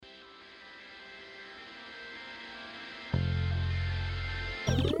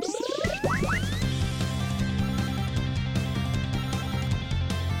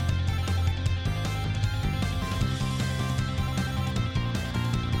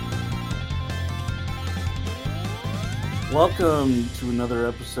Welcome to another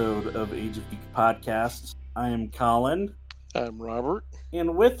episode of Age of Geek Podcast. I am Colin, I'm Robert.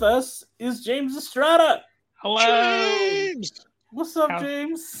 and with us is James Estrada. Hello. James! What's up,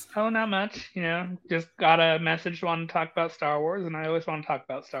 James? Oh, not much. Just got a message wanting to talk about Star Wars, and I always want to talk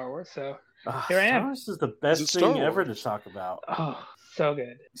about Star Wars, so here I am. Star Wars is the best thing ever to talk about. Oh, so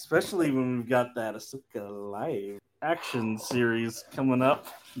good. Especially when we've got that Ashoka live action series coming up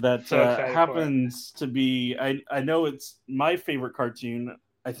that happens to be, I know it's my favorite cartoon.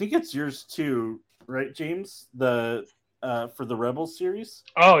 I think it's yours too, right, James? For the Rebels series?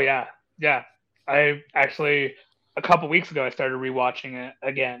 Oh, yeah. Yeah. I actually, a couple weeks ago, I started rewatching it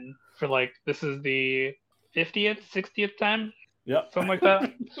again for this is the 50th, 60th time? Yep. Something like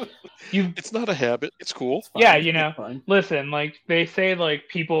that. It's not a habit. It's cool. It's fine. Yeah, listen, they say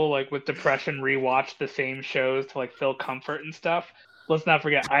people with depression rewatch the same shows to feel comfort and stuff. Let's not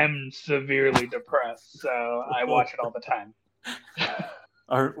forget, I'm severely depressed, so I watch it all the time.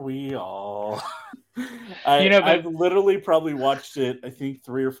 Aren't we all? I've literally probably watched it, I think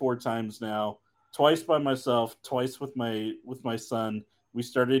 3 or 4 times now. Twice by myself, twice with my son. We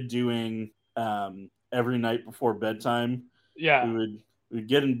started doing every night before bedtime. Yeah. We'd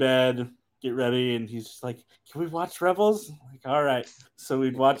get in bed, get ready, and he's just like, "Can we watch Rebels?" I'm like, all right. So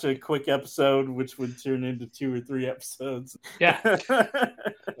we'd watch a quick episode, which would turn into 2 or 3 episodes. Yeah.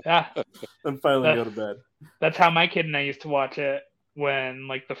 Yeah. Then finally go to bed. That's how my kid and I used to watch it when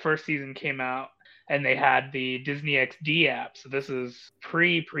the first season came out, and they had the Disney XD app. So this is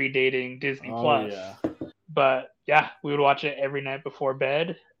predating Disney Plus. Yeah. But yeah, we would watch it every night before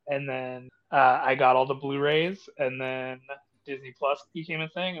bed, and then I got all the Blu-rays, and then Disney Plus became a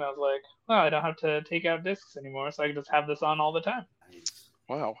thing, and I was like, well, I don't have to take out discs anymore, so I can just have this on all the time.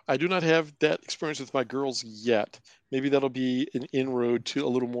 Wow. I do not have that experience with my girls yet. Maybe that'll be an inroad to a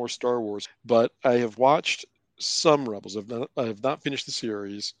little more Star Wars. But I have watched some Rebels. I have not finished the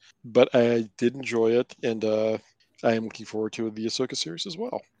series, but I did enjoy it, and I am looking forward to the Ahsoka series as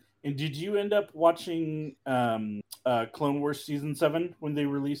well. And did you end up watching Clone Wars Season 7 when they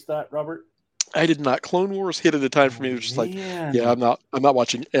released that, Robert? I did not. Clone Wars hit at a time for me. It was just I'm not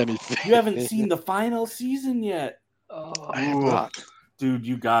watching anything. You haven't seen the final season yet. Oh, I have not. Dude,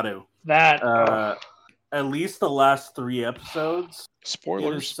 you got to. At least the last 3 episodes.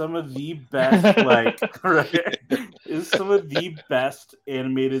 Spoilers. Is some of the best, is some of the best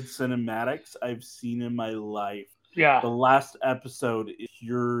animated cinematics I've seen in my life. Yeah. The last episode is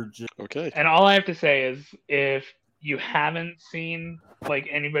pure. Okay. And all I have to say is, if you haven't seen,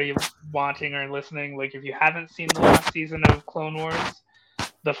 anybody watching or listening, if you haven't seen the last season of Clone Wars,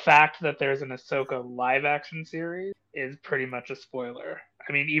 the fact that there's an Ahsoka live action series is pretty much a spoiler.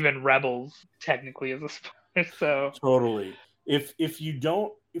 I mean, even Rebels technically is a spoiler. So totally. If you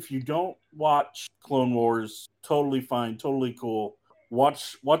don't watch Clone Wars, totally fine, totally cool.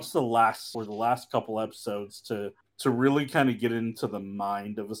 Watch the last couple episodes to really kind of get into the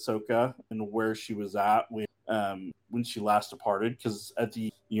mind of Ahsoka and where she was at when she last departed. Because at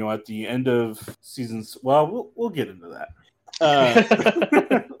the end of seasons, well, we'll get into that.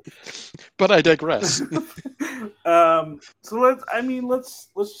 But I digress. So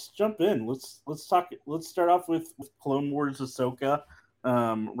let's jump in. Let's talk. Let's start off with Clone Wars Ahsoka.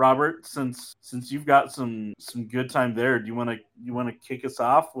 Robert, since you've got some good time there, do you want to kick us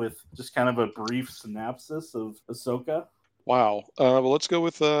off with just kind of a brief synopsis of Ahsoka? Wow. Well, let's go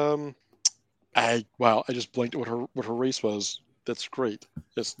with I just blanked at what her race was. That's great.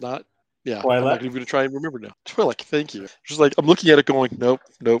 It's not. Yeah, Twilight? I'm not even going to try and remember now. Twilight, thank you. Just I'm looking at it going, nope.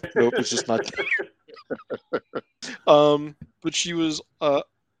 It's just not. But she was Anakin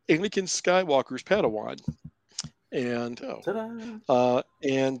Skywalker's Padawan, and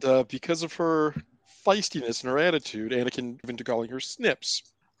because of her feistiness and her attitude, Anakin went into calling her Snips.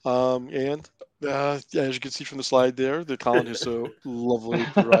 And as you can see from the slide there, that Colin has so lovely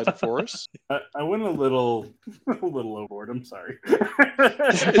provided for us. I went a little overboard. I'm sorry.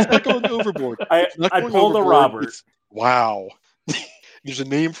 It's not going overboard. I pulled a Robert. Wow. There's a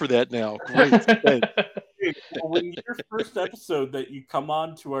name for that now. Great. When your first episode that you come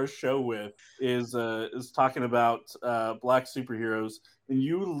on to our show with is talking about black superheroes, and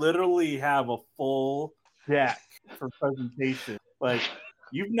you literally have a full deck for presentation,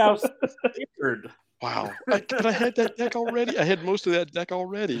 you've now scared. Wow. But I had that deck already. I had most of that deck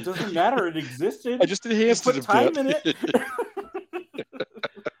already. It doesn't matter. It existed. I just enhanced it a bit. Put time in it.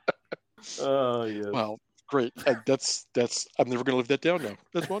 Oh, yeah. Wow. Great. That's I'm never going to live that down now.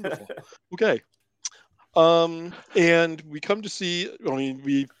 That's wonderful. Okay. And we come to see,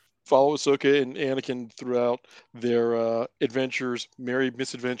 we follow Ahsoka and Anakin throughout their adventures, merry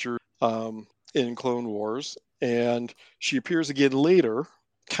misadventures, in Clone Wars, and she appears again later,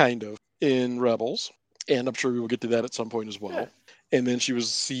 kind of, in Rebels, and I'm sure we will get to that at some point as well. Yeah. And then she was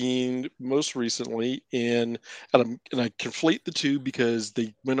seen most recently and I conflate the two because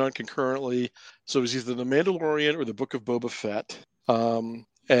they went on concurrently. So it was either The Mandalorian or The Book of Boba Fett,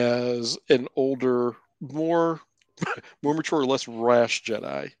 as an older, more mature, less rash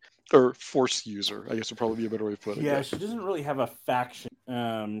Jedi or Force user. I guess would probably be a better way of putting Yeah, it. she doesn't really have a faction.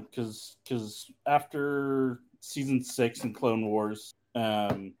 Because after season 6 in Clone Wars,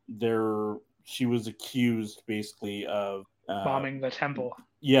 she was accused basically of Bombing the temple.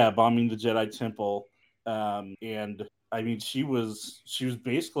 Yeah, bombing the Jedi Temple. And I mean, she was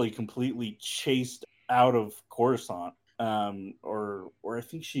basically completely chased out of Coruscant. Or I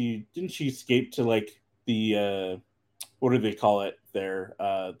think she escape to like the what do they call it there?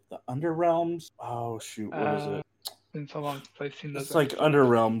 The Underrealms. Oh shoot, what is it? Been so long since I've seen those. It's like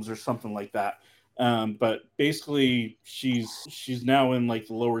Underrealms or something like that. But basically, she's now in like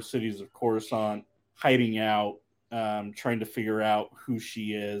the lower cities of Coruscant, hiding out, trying to figure out who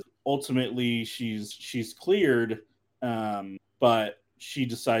she is. Ultimately, she's cleared, but she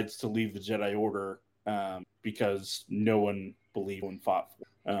decides to leave the Jedi Order because no one believed and fought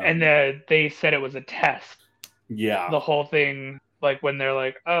for. And they said it was a test. Yeah, The whole thing, like when they're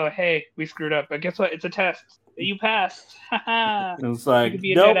like, "Oh, hey, we screwed up, but guess what? It's a test. You passed. Haha. it's like, You could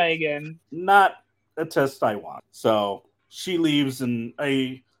be a nope, Jedi again." not a test I want. So she leaves, and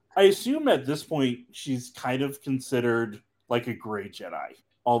I assume at this point she's kind of considered like a gray Jedi,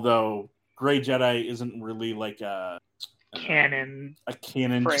 although gray Jedi isn't really like a canon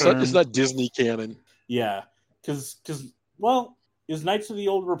It's term. not Disney canon. Yeah, because well, is Knights of the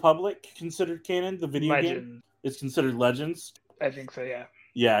Old Republic considered canon? The video game is considered Legends. I think so. Yeah.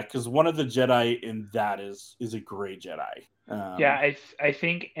 Yeah, because one of the Jedi in that is a gray Jedi. Yeah, I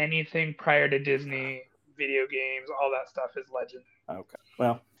think anything prior to Disney video games, all that stuff is Legend. Okay.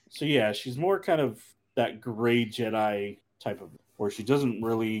 Well, so yeah, she's more kind of that gray Jedi type of, where she doesn't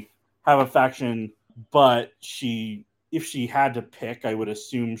really have a faction, but if she had to pick, I would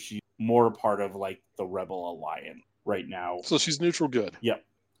assume she's more a part of like the Rebel Alliance right now. So she's neutral good. Yep,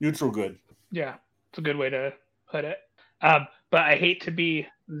 neutral good. Yeah, it's a good way to put it. But I hate to be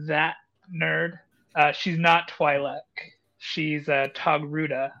that nerd. She's not Twi'lek. She's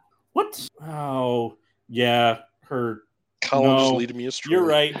Togruta. What? Oh, yeah, her. College is leading me astray. You're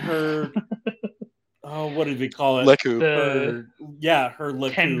right. Her. Oh, what did they call it? Leku. Her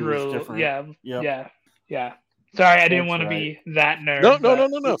Leku tendril, is different. Yeah. Sorry, I didn't want to be that nerd.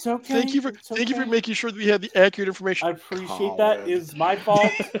 No. It's okay. Thank you for making sure that we had the accurate information. I appreciate that. It's my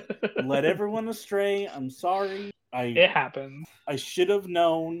fault. Led everyone astray. I'm sorry. It happens. I should have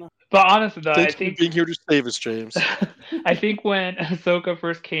known. But honestly, though, Thanks for being here to save us, James. I think when Ahsoka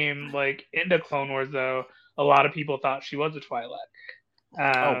first came into Clone Wars, though, a lot of people thought she was a Twi'lek.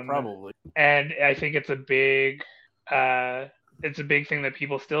 Probably. And I think it's a big thing that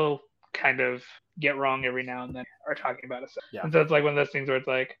people still kind of get wrong every now and then, are talking about it. Yeah. And so it's like one of those things where it's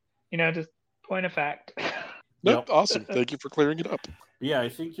like, just point of fact. Nope. Awesome. Thank you for clearing it up. Yeah, I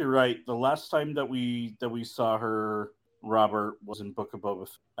think you're right. The last time that we saw her, Robert, was in Book of Boba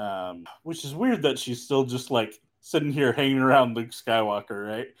Fett, which is weird that she's still just like sitting here hanging around Luke Skywalker,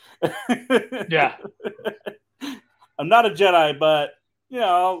 right? Yeah. I'm not a Jedi, but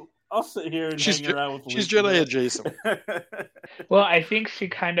I'll sit here and hang around with Luke. She's Jedi adjacent. Well, I think she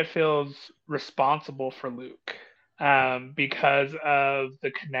kind of feels responsible for Luke, because of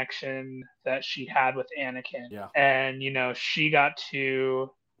the connection that she had with Anakin. Yeah. And, she got to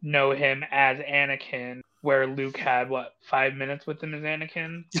know him as Anakin, where Luke had, 5 minutes with him as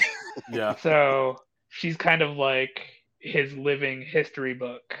Anakin? Yeah. So she's kind of like his living history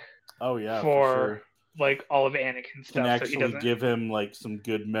book. Oh, yeah, for sure. Like all of Anakin's stuff. Can actually so he doesn't give him like some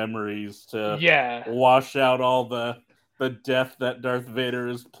good memories to wash out all the death that Darth Vader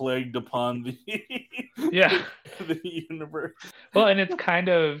has plagued upon the the universe. Well, and it's kind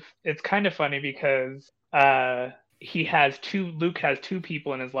of funny because Luke has two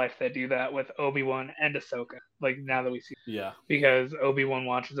people in his life that do that with Obi-Wan and Ahsoka. Like now that we see, because Obi-Wan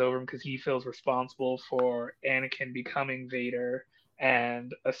watches over him because he feels responsible for Anakin becoming Vader,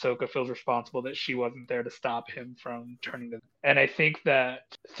 and Ahsoka feels responsible that she wasn't there to stop him from turning to. And I think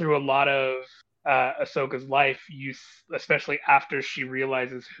that through a lot of Ahsoka's life, especially after she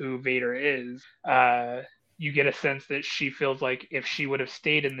realizes who Vader is, you get a sense that she feels like if she would have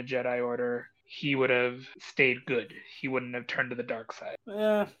stayed in the Jedi Order, he would have stayed good. He wouldn't have turned to the dark side.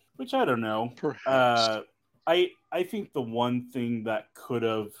 Yeah, which I don't know. Perhaps. I think the one thing that could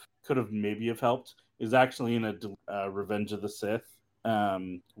have maybe have helped is actually in a Revenge of the Sith,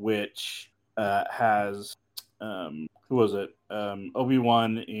 which has who was it?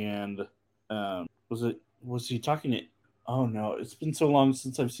 Obi-Wan and was he talking to? Oh no, it's been so long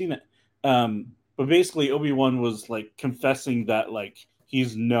since I've seen it. But basically, Obi-Wan was like confessing that like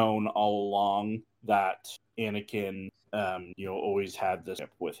he's known all along that Anakin, always had this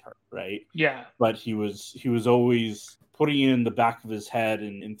with her, right? Yeah. But he was always putting it in the back of his head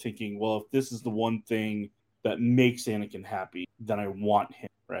and thinking, well, if this is the one thing that makes Anakin happy, then I want him,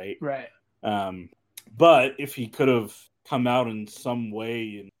 right? Right. But if he could have come out in some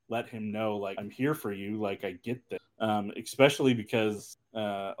way and let him know, like, I'm here for you, like, I get this. Especially because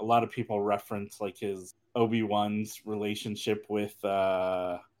a lot of people reference like his Obi-Wan's relationship with,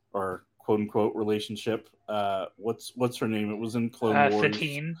 or quote unquote relationship. What's her name? It was in Clone Wars.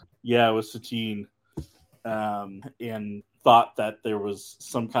 Satine. Yeah, it was Satine. And thought that there was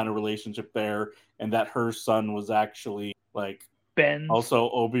some kind of relationship there, and that her son was actually like Ben. Also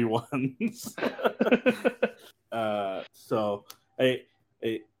Obi-Wan's. So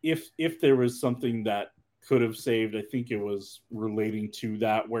if there was something that could have saved, I think it was relating to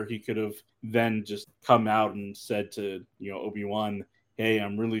that, where he could have then just come out and said to Obi-Wan, "Hey,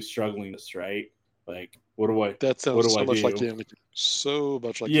 I'm really struggling this, right? Like, what do I? That sounds what do so I much do?" like Anakin. So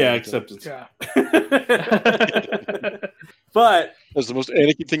much like Yeah, Anakin. except it's Yeah. But That's the most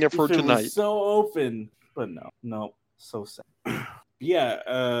Anakin thing I've if heard it tonight. was so open, but no, so sad. Yeah,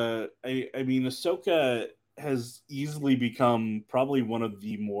 I mean, Ahsoka has easily become probably one of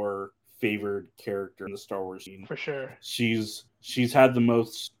the more favored character in the Star Wars scene. For sure. She's had the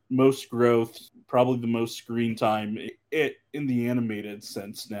most growth, probably the most screen time in the animated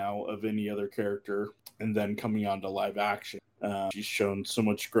sense now of any other character, and then coming on to live action. She's shown so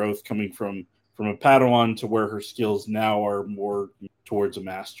much growth coming from a Padawan to where her skills now are more towards a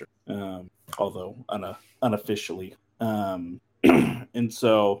master, although unofficially. And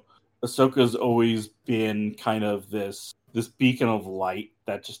so Ahsoka's always been kind of this beacon of light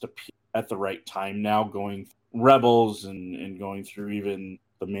that just appears at the right time now, going Rebels and going through even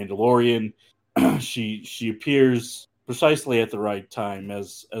the Mandalorian. she appears precisely at the right time,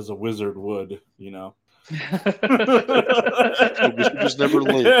 as a wizard would, The wizard is never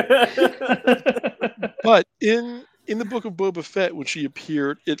late. But in the book of Boba Fett, when she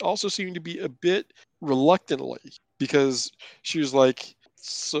appeared, it also seemed to be a bit reluctantly, because she was like,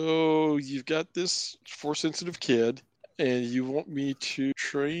 "So you've got this Force-sensitive kid, and you want me to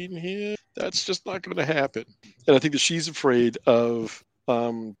train him? That's just not going to happen." And I think that she's afraid of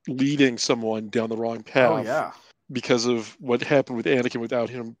leading someone down the wrong path. Oh yeah, because of what happened with Anakin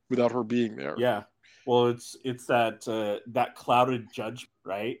without her being there. Yeah. Well, it's that that clouded judgment,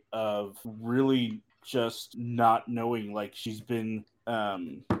 right? Of really just not knowing, like, she's been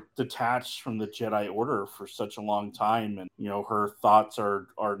detached from the Jedi Order for such a long time, and her thoughts are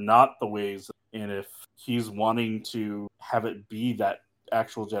not the ways. And if he's wanting to have it be that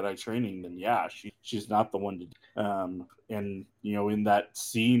actual Jedi training, then yeah, she's not the one to. And in that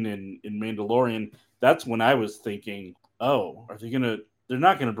scene in Mandalorian, that's when I was thinking, oh, are they gonna? They're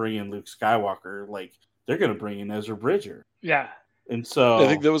not gonna bring in Luke Skywalker. Like, they're gonna bring in Ezra Bridger. Yeah. And so I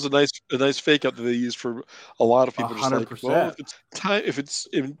think that was a nice fake out that they used for a lot of people. Just like, 100%. well, if it's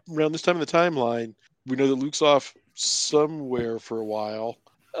around this time in the timeline, we know that Luke's off somewhere for a while,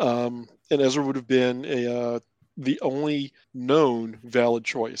 and Ezra would have been the only known valid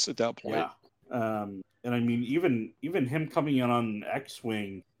choice at that point. Yeah. And I mean, even him coming in on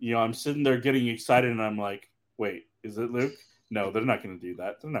X-wing, I'm sitting there getting excited, and I'm like, wait, is it Luke? No, they're not going to do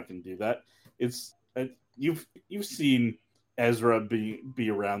that. They're not going to do that. It's you've seen Ezra be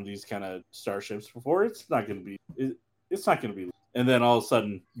around these kind of starships before. It's not going to be. It's not going to be. And then all of a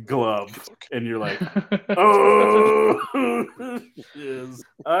sudden, glove, and you're like, oh, yes.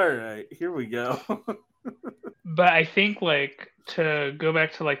 All right, here we go. But I think, like, to go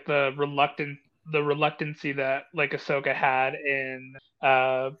back to like the reluctancy that like Ahsoka had in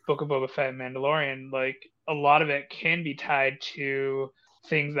Book of Boba Fett and Mandalorian, like a lot of it can be tied to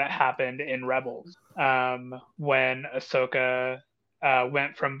things that happened in Rebels, when Ahsoka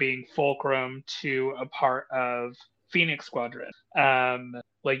went from being Fulcrum to a part of Phoenix Squadron.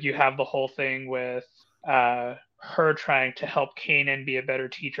 Like, you have the whole thing with her trying to help Kanan be a better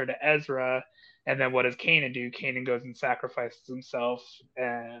teacher to Ezra. And then what does Kanan do? Kanan goes and sacrifices himself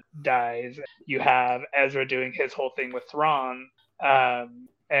and dies. You have Ezra doing his whole thing with Thrawn.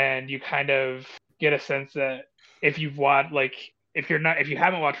 And you kind of get a sense that if you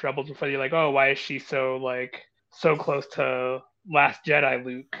haven't watched Rebels before, you're like, oh, why is she so close to Last Jedi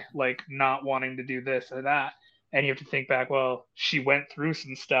Luke, like not wanting to do this or that? And you have to think back, well, she went through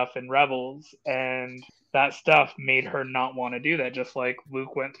some stuff in Rebels, and that stuff made her not want to do that. Just like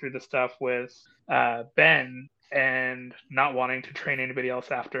Luke went through the stuff with Ben and not wanting to train anybody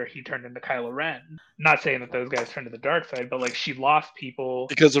else after he turned into Kylo Ren. Not saying that those guys turned to the dark side, but like she lost people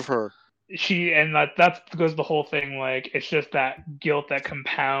because of her. That goes the whole thing. Like it's just that guilt that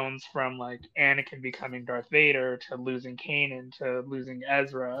compounds from like Anakin becoming Darth Vader to losing Kanan to losing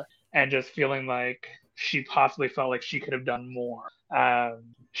Ezra, and just feeling like she possibly felt like she could have done more.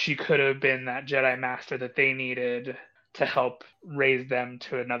 She could have been that Jedi Master that they needed to help raise them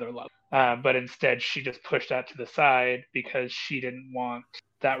to another level. But instead, she just pushed that to the side because she didn't want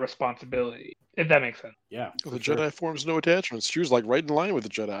that responsibility. If that makes sense. Yeah. Well, the Jedi forms no attachments. She was like right in line with the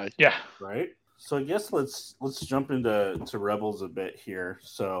Jedi. Yeah. Right. So I guess let's jump into Rebels a bit here.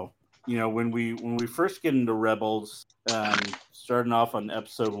 So when we first get into Rebels, starting off on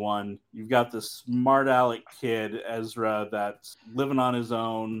episode 1, you've got this smart aleck kid Ezra that's living on his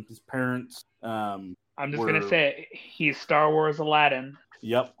own. His parents. I'm just gonna say he's Star Wars Aladdin.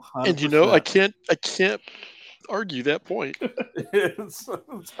 Yep. 100%. And I can't argue that point. it's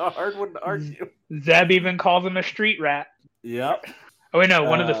a hard one to argue. Zeb even calls him a street rat. Yep. Oh wait, no,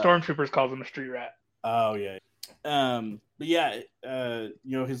 one of the stormtroopers calls him a street rat. Oh yeah. But yeah,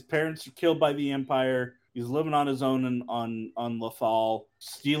 his parents are killed by the Empire. He's living on his own on Lothal,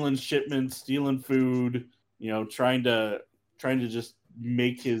 stealing shipments, stealing food. Trying to just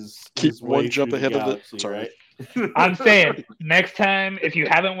make his one way jump ahead galaxy, of it. Sorry. Right? I'm saying next time, if you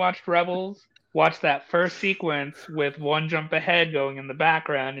haven't watched Rebels, watch that first sequence with one jump ahead going in the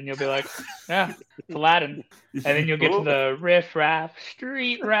background, and you'll be like, "Yeah, it's Aladdin." And then you'll get to the riff raff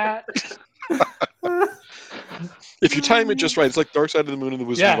street rat. If you time it just right, it's like Dark Side of the Moon and the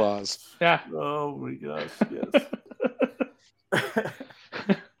Wizard of Oz. Yeah. Oh my gosh, yes.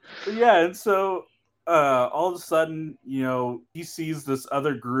 Yeah, and so all of a sudden, he sees this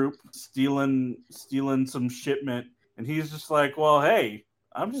other group stealing some shipment, and he's just like, "Well, hey,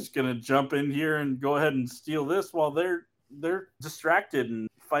 I'm just gonna jump in here and go ahead and steal this while they're distracted and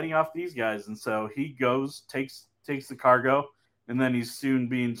fighting off these guys." And so he goes, takes the cargo, and then he's soon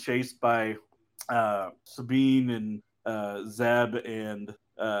being chased by Sabine and Zeb and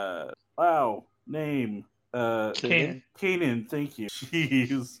Kanan, thank you.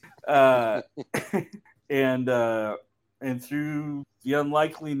 Jeez. And through the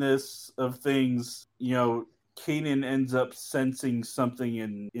unlikeliness of things, Kanan ends up sensing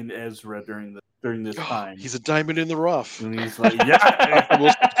something in Ezra during this time. He's a diamond in the rough. And he's like, yeah, I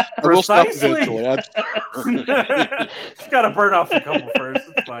will stop eventually. It's got to burn off a couple first.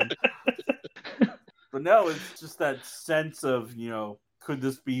 It's fine. But no, it's just that sense of, could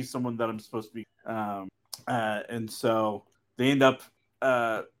this be someone that I'm supposed to be? And so they end up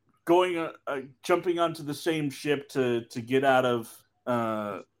jumping onto the same ship to get out of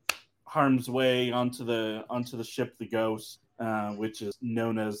harm's way onto the ship, the Ghost, which is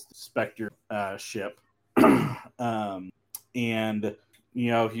known as the Spectre ship. And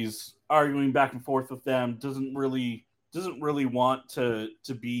he's arguing back and forth with them. Doesn't really want to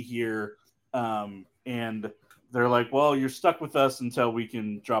be here. And they're like, well, you're stuck with us until we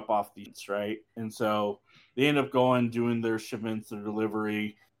can drop off these, right? And so they end up doing their shipments, their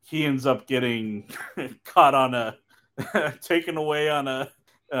delivery. He ends up getting caught on taken away on a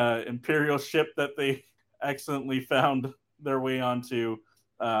Imperial ship that they accidentally found their way onto.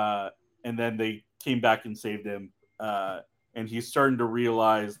 And then they came back and saved him. And he's starting to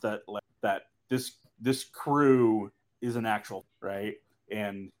realize that this crew is an actual, right?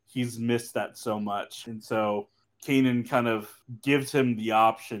 And he's missed that so much. And so Kanan kind of gives him the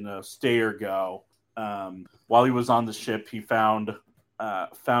option of stay or go. While he was on the ship, he found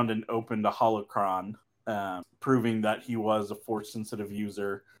and opened a holocron, proving that he was a Force-sensitive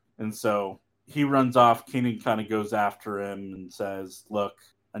user. And so he runs off. Kanan kind of goes after him and says, look,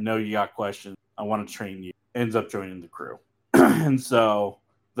 I know you got questions. I want to train you. Ends up joining the crew. And so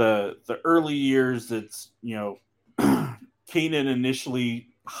the early years, it's, Kanan initially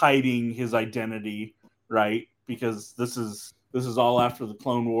hiding his identity, right? Because this is all after the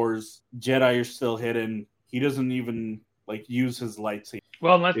Clone Wars. Jedi are still hidden. He doesn't even use his lightsaber.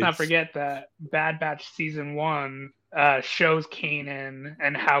 Well, let's not forget that Bad Batch Season 1 shows Kanan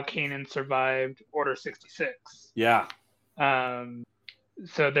and how Kanan survived Order 66. Yeah.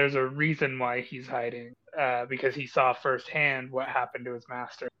 So there's a reason why he's hiding, because he saw firsthand what happened to his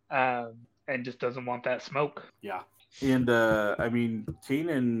master, and just doesn't want that smoke. Yeah. And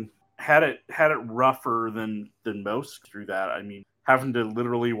Kanan had it rougher than most through that. I mean, having to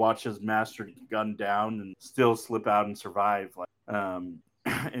literally watch his master get gunned down and still slip out and survive.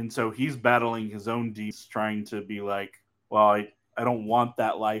 And so he's battling his own demons, trying to be like, well, want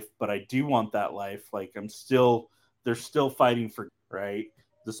that life, but I do want that life. Like they're still fighting for, right?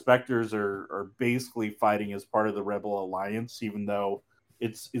 The Spectres are basically fighting as part of the Rebel Alliance, even though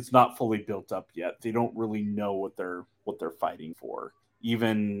it's not fully built up yet. They don't really know what they're fighting for.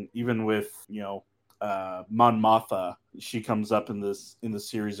 Even with Mon Mothma, she comes up in the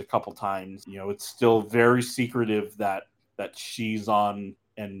series a couple times. It's still very secretive that she's on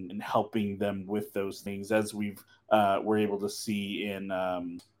and helping them with those things, as we're able to see in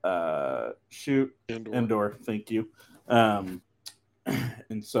Endor. Thank you. And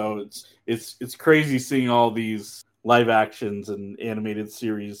so it's crazy seeing all these live actions and animated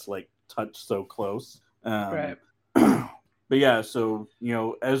series like touch so close. Right. But yeah, so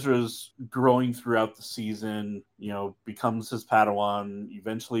Ezra's growing throughout the season. Becomes his Padawan,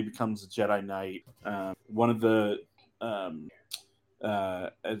 eventually becomes a Jedi Knight. One of the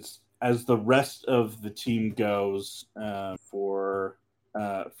as the rest of the team goes for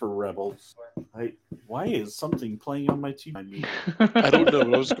Rebels. Why is something playing on my TV? I don't know.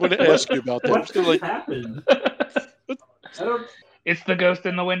 I was going to ask you about that. What just happened? It's the ghost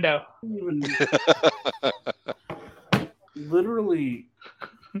in the window. Literally,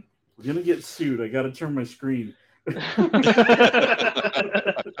 we're gonna get sued. I gotta turn my screen.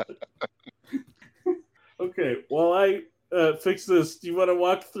 Okay, while I fix this, do you want to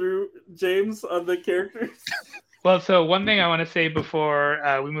walk through, James, on the characters? Well, so one thing I want to say before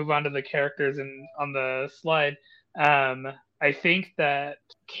we move on to the characters and on the slide, I think that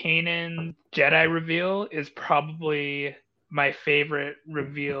Kanan's Jedi reveal is probably my favorite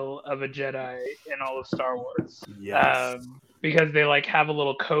reveal of a Jedi in all of Star Wars. Yes. Because they like have a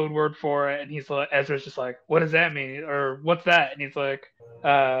little code word for it, and he's like, Ezra's just like, "What does that mean?" Or "What's that?" And he's like,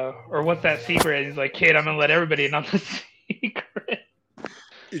 "Or what's that secret?" And he's like, "Kid, I'm gonna let everybody in on the secret."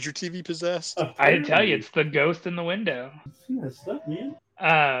 Is your TV possessed? I tell you, it's the ghost in the window. Messed up, man.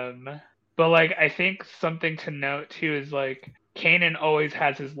 But like, I think something to note too is like Kanan always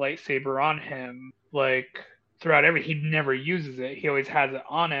has his lightsaber on him, like throughout he never uses it. He always has it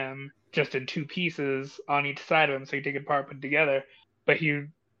on him, just in two pieces on each side of him, so he take it apart, put it together. But he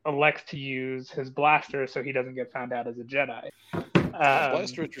elects to use his blaster so he doesn't get found out as a Jedi.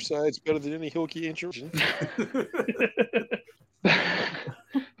 Blaster at your side's better than any hokey ancient.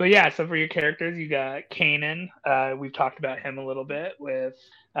 But yeah, so for your characters, you got Kanan. We've talked about him a little bit. With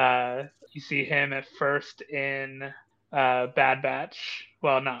you see him at first in Bad Batch.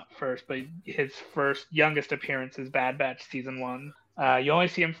 Well, not first, but his first youngest appearance is Bad Batch season 1. You only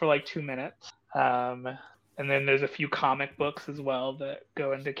see him for like 2 minutes. And then there's a few comic books as well that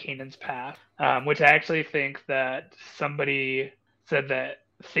go into Kanan's path, which I actually think that somebody said that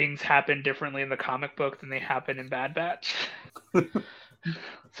things happen differently in the comic book than they happen in Bad Batch.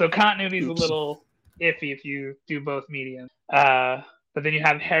 So continuity is a little iffy if you do both mediums. But then you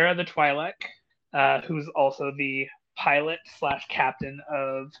have Hera the Twi'lek, who's also the pilot / captain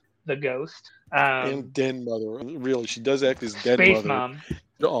of the Ghost. And Den Mother. Really, she does act as Den Space Mother. Mom.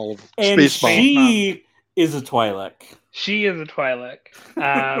 All of and Space Mom. She is a Twi'lek. She is a Twi'lek.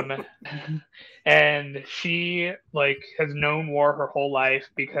 And she has known war her whole life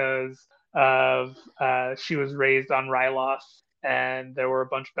because of she was raised on Rylos, and there were a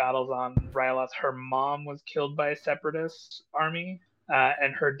bunch of battles on Rylos. Her mom was killed by a separatist army,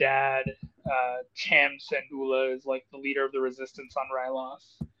 and her dad, Cham Syndulla, is like the leader of the resistance on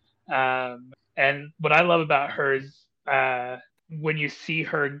Rylos. And what I love about her is when you see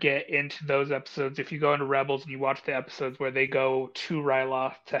her get into those episodes, if you go into Rebels and you watch the episodes where they go to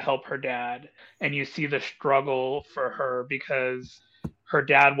Ryloth to help her dad, and you see the struggle for her because her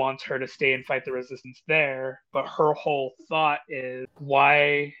dad wants her to stay and fight the resistance there, but her whole thought is,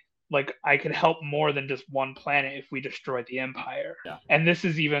 why, I could help more than just one planet if we destroy the Empire. Yeah. And this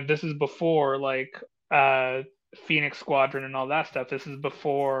is before Phoenix Squadron and all that stuff. This is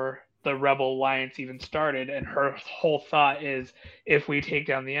before the Rebel Alliance even started, and her whole thought is, if we take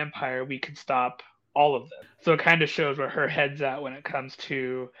down the Empire, we could stop all of them. So it kind of shows where her head's at when it comes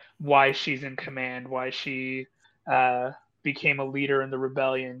to why she's in command, why she became a leader in the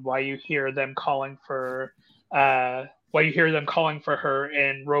rebellion, why you hear them calling for her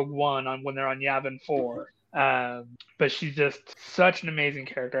in Rogue One when they're on Yavin 4. But she's just such an amazing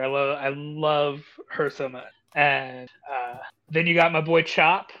character. I love her so much. And then you got my boy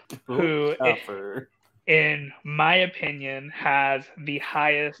Chop, who, in my opinion, has the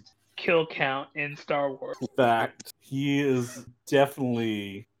highest kill count in Star Wars. In fact, he is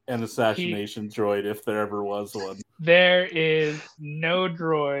definitely an assassination droid if there ever was one. There is no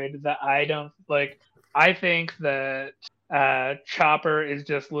droid that I don't like. I think that Chopper is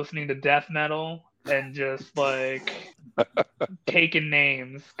just listening to death metal and just taking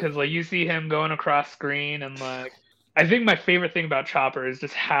names, because like you see him going across screen, and like I think my favorite thing about Chopper is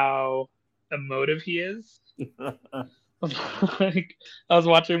just how emotive he is. Like I was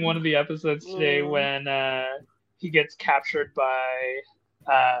watching one of the episodes today when he gets captured by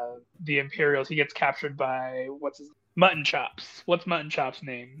the Imperials. He gets captured by Mutton Chops. What's Mutton Chops'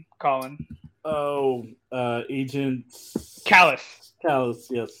 name, Colin? Oh, Agent Callus. Callus,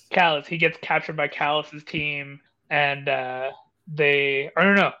 yes. Callus. He gets captured by Callus's team, and no.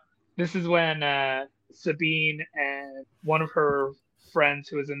 This is when Sabine and one of her friends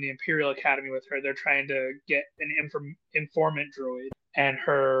who was in the Imperial Academy with her, they're trying to get an informant droid, and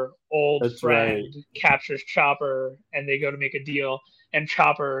her old friend captures Chopper, and they go to make a deal, and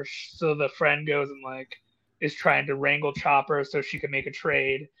Chopper, so the friend goes and like is trying to wrangle Chopper so she can make a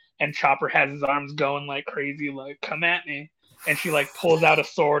trade, and Chopper has his arms going like crazy, like come at me, and she like pulls out a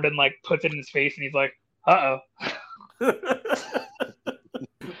sword and like puts it in his face, and he's like,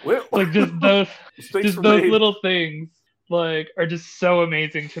 like just those little things like are just so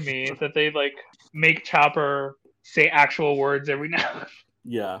amazing to me that they like make Chopper say actual words every now.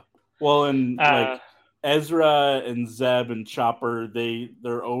 Yeah. Well, and like Ezra and Zeb and Chopper,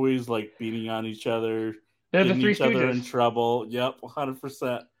 they're always like beating on each other. They're the Three each other Stooges. In trouble. Yep,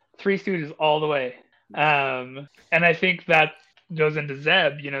 100%. Three Stooges all the way. And I think that goes into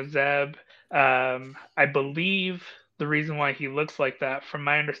Zeb. Zeb, I believe the reason why he looks like that, from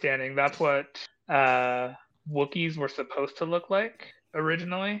my understanding, that's what Wookiees were supposed to look like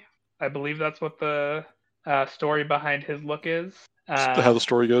originally. I believe that's what the story behind his look is. How the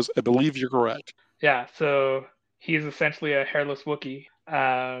story goes. I believe you're correct. Yeah, so he's essentially a hairless Wookiee.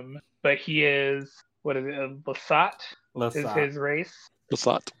 But he is, what is it, Lasat is his race.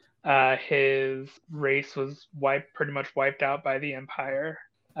 Lasat. His race was pretty much wiped out by the Empire.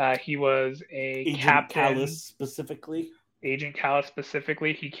 He was a Agent captain. Callus specifically. Agent Callus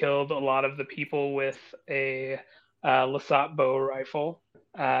specifically. He killed a lot of the people with a Lasat bow rifle,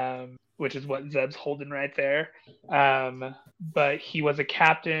 which is what Zeb's holding right there. But he was a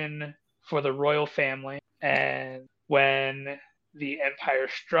captain for the royal family, and when the Empire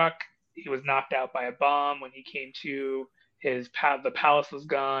struck, he was knocked out by a bomb. When he came to, the palace was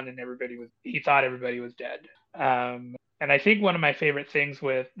gone, and he thought everybody was dead. And I think one of my favorite things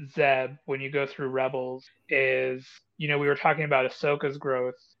with Zeb when you go through Rebels is, we were talking about Ahsoka's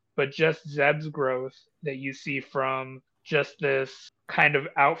growth, but just Zeb's growth that you see from just this kind of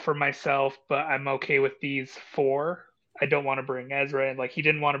out for myself, but I'm okay with these four. I don't want to bring Ezra in. Like, he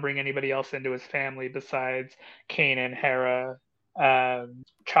didn't want to bring anybody else into his family besides Kanan, Hera,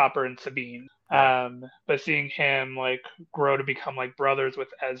 Chopper, and Sabine. But seeing him like grow to become like brothers with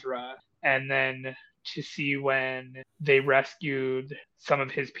Ezra, and then to see when they rescued some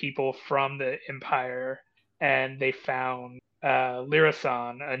of his people from the Empire and they found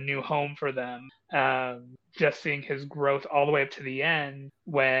Lyrasan, a new home for them. Just seeing his growth all the way up to the end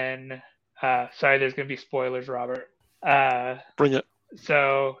when sorry, there's going to be spoilers, Robert. Bring it.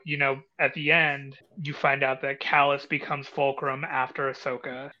 So, at the end, you find out that Callus becomes Fulcrum after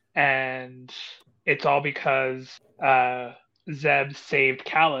Ahsoka, and it's all because Zeb saved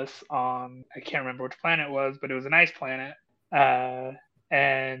Callus on, I can't remember which planet it was, but it was an ice planet.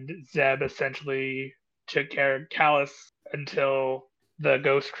 And Zeb essentially took care of Callus until the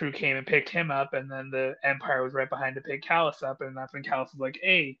Ghost crew came and picked him up, and then the Empire was right behind to pick Callus up, and that's when Callus was like,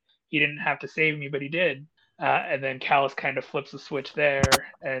 hey, he didn't have to save me, but he did. And then Callus kind of flips the switch there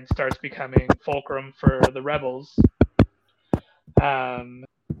and starts becoming Fulcrum for the Rebels. And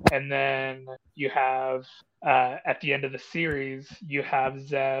then you have, at the end of the series, you have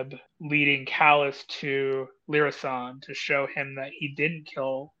Zeb leading Callus to Lyrasan to show him that he didn't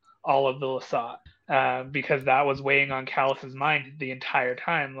kill all of the Lasat, because that was weighing on Callus's mind the entire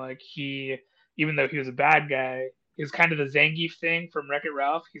time. Like, even though he was a bad guy, he was kind of the Zangief thing from Wreck-It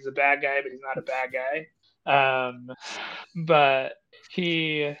Ralph. He's a bad guy, but he's not a bad guy. But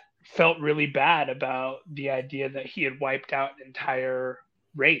he felt really bad about the idea that he had wiped out an entire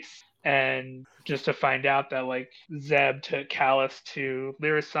race, and just to find out that like Zeb took Callus to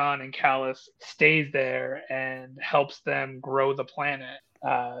Lyrasan and Callus stays there and helps them grow the planet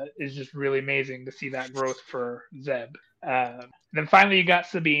is just really amazing to see that growth for Zeb. Then finally you got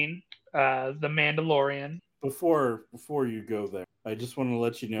Sabine, the Mandalorian. Before you go there, I just want to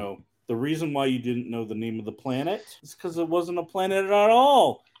let you know the reason why you didn't know the name of the planet is because it wasn't a planet at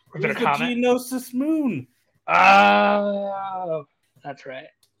all. Was it it was a the comet? Geonosis moon. Oh, that's right.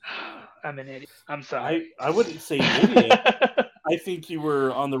 I'm an idiot. I'm sorry. I wouldn't say idiot. I think you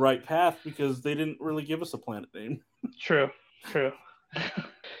were on the right path because they didn't really give us a planet name. True. You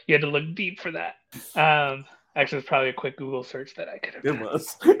had to look deep for that. Actually, it's probably a quick Google search that I could have It done.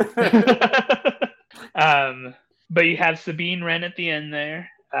 was. But you have Sabine Wren at the end there.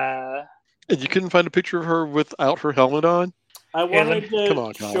 And you couldn't find a picture of her without her helmet on? I wanted Come to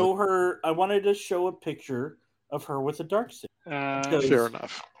on, show her. I wanted to show a picture of her with a darksaber. Fair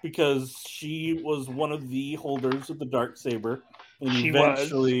enough. Because she was one of the holders of the Darksaber, and She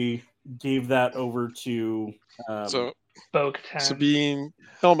eventually gave that over to So Bo-Katan. Sabine,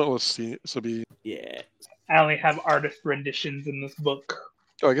 helmetless Sabine. yeah. I only have artist renditions in this book.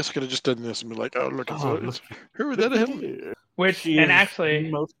 Oh, I guess I could have just done this and been like, oh, look, it's her without a helmet. Which, she and is actually,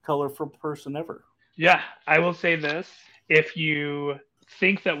 the most colorful person ever. yeah, I will say this. If you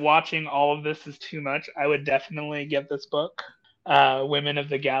think that watching all of this is too much, I would definitely get this book, Women of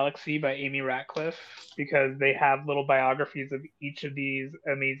the Galaxy by Amy Ratcliffe, because they have little biographies of each of these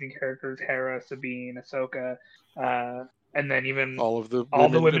amazing characters, Hera, Sabine, Ahsoka, and then even all the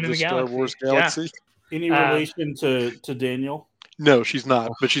women of in the Star galaxy. Wars galaxy. Yeah. Any relation to Daniel? No, she's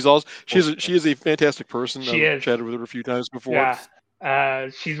not. But she's also she is a fantastic person. I've chatted with her a few times before. Yeah.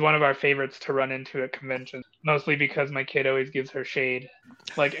 She's one of our favorites to run into at conventions, mostly because my kid always gives her shade.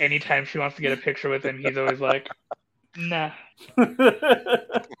 Like, anytime she wants to get a picture with him, he's always like, nah. I'm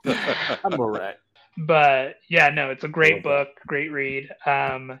all right. But, yeah, no, it's a great book, great read.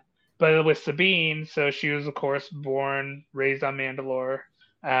 But with Sabine, so she was, of course, born, raised on Mandalore.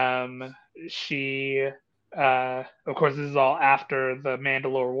 She... of course, this is all after the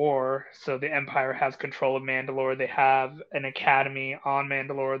Mandalore War, so the Empire has control of Mandalore. They have an academy on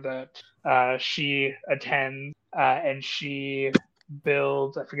Mandalore that she attends, and she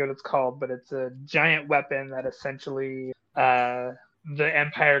builds, I forget what it's called, but it's a giant weapon that essentially the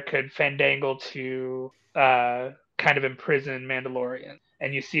Empire could fandangle to kind of imprison Mandalorians.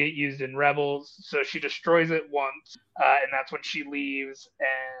 And you see it used in Rebels, so she destroys it once, and that's when she leaves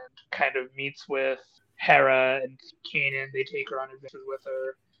and kind of meets with Hera and Kanan. They take her on adventures with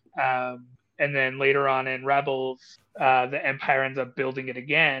her. And then later on in Rebels, the Empire ends up building it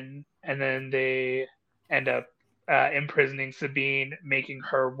again, and then they end up imprisoning Sabine, making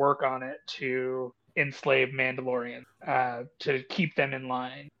her work on it to enslave Mandalorians, to keep them in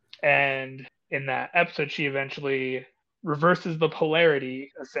line. And in that episode, she eventually reverses the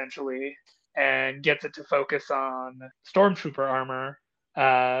polarity, essentially, and gets it to focus on stormtrooper armor,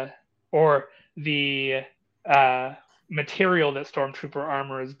 or the material that stormtrooper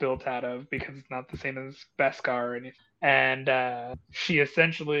armor is built out of, because it's not the same as Beskar or anything. And she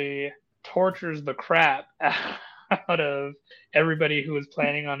essentially tortures the crap out of everybody who was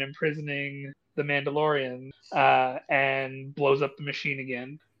planning on imprisoning the Mandalorians, and blows up the machine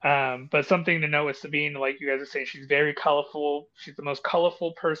again. But something to note with Sabine, like you guys are saying, she's very colorful. She's the most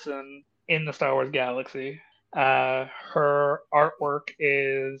colorful person in the Star Wars galaxy. Her artwork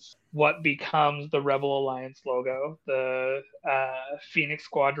is what becomes the Rebel Alliance logo, the Phoenix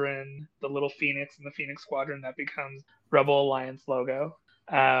Squadron, the little Phoenix in the Phoenix Squadron, that becomes Rebel Alliance logo.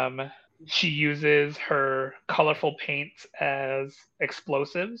 She uses her colorful paints as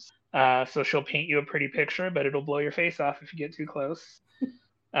explosives, so she'll paint you a pretty picture, but it'll blow your face off if you get too close.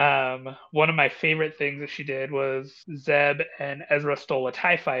 One of my favorite things that she did was Zeb and Ezra stole a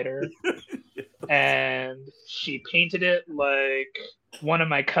TIE fighter, and she painted it like one of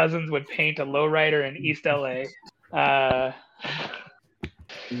my cousins would paint a lowrider in East LA.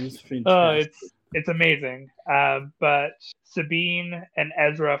 It's amazing. But Sabine and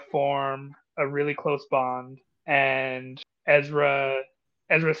Ezra form a really close bond, and Ezra's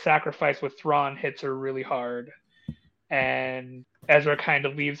sacrifice with Thrawn hits her really hard, and Ezra kind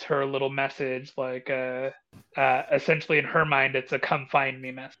of leaves her a little message, like essentially in her mind, it's a "come find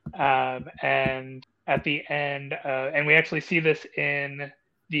me" message. And at the end, and we actually see this in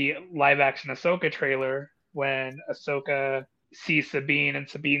the live-action Ahsoka trailer, when Ahsoka sees Sabine and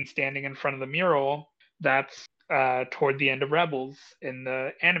Sabine standing in front of the mural. That's toward the end of Rebels in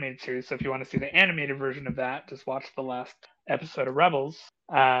the animated series. So if you want to see the animated version of that, just watch the last episode of Rebels.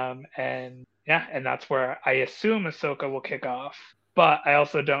 And that's where I assume Ahsoka will kick off. But I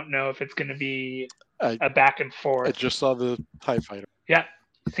also don't know if it's going to be a back and forth. I just saw the TIE fighter. Yeah.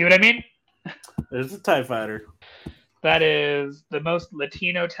 See what I mean? There's a TIE fighter. That is the most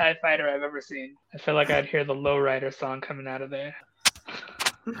Latino TIE fighter I've ever seen. I feel like I'd hear the Lowrider song coming out of there.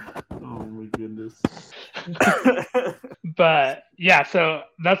 Oh my goodness. But yeah, so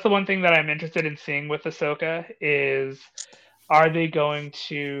that's the one thing that I'm interested in seeing with Ahsoka is, are they going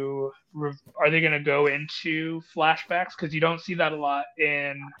to go into flashbacks? Because you don't see that a lot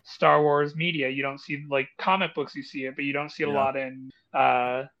in Star Wars media. You don't see, like, comic books, you see it, but you don't see it a lot in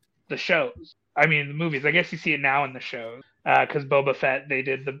the shows. I mean, the movies. I guess you see it now in the shows, because Boba Fett, they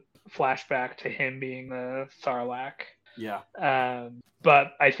did the flashback to him being the Sarlacc. Yeah.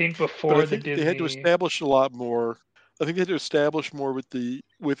 But I think But before I think the they had to Disney, establish a lot more. I think they had to establish more with the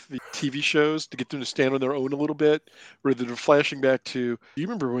TV shows to get them to stand on their own a little bit, rather than flashing back to. Do you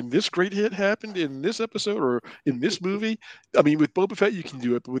remember when this great hit happened in this episode or in this movie? I mean, with Boba Fett you can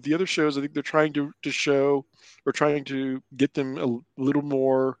do it, but with the other shows, I think they're trying to show or trying to get them a little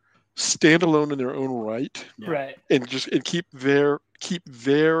more standalone in their own right, Yeah. right? and keep their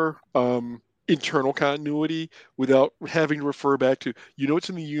internal continuity without having to refer back to, it's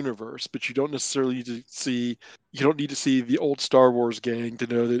in the universe, but you don't necessarily need to see the old Star Wars gang to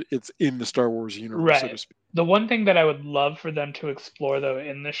know that it's in the Star Wars universe, so to Right. speak. The one thing that I would love for them to explore, though,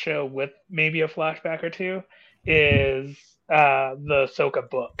 in the show with maybe a flashback or two, is the Ahsoka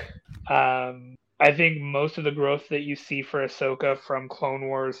book. I think most of the growth that you see for Ahsoka from Clone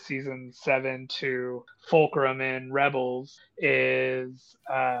Wars season 7 to Fulcrum in Rebels is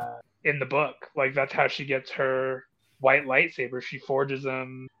in the book. Like, that's how she gets her white lightsaber. She forges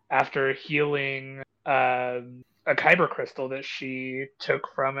them after healing a kyber crystal that she took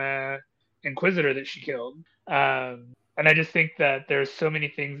from a Inquisitor that she killed. And I just think that there's so many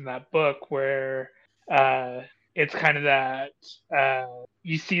things in that book where it's kind of that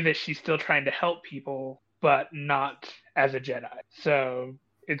you see that she's still trying to help people, but not as a Jedi. So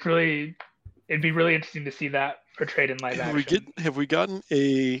it'd be really interesting to see that portrayed in live action. Have we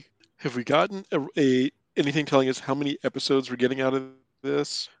gotten a anything telling us how many episodes we're getting out of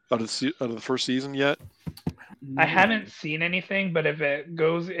this, out of the first season yet? I haven't seen anything, but if it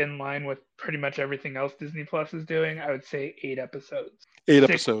goes in line with pretty much everything else Disney Plus is doing, I would say 8 episodes. 8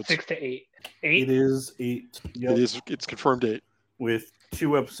 episodes. 6 to 8. It is 8. Yep. It's confirmed 8. With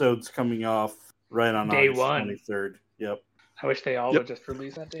 2 episodes coming off right on Day August 1. 23rd. Yep. I wish they all would just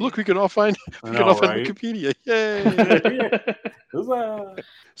release that day. Look, we can all find I know, right? Wikipedia. Yay! Huzzah!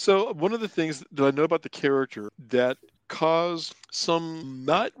 So one of the things that I know about the character that caused some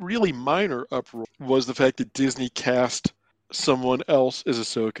not really minor uproar was the fact that Disney cast someone else as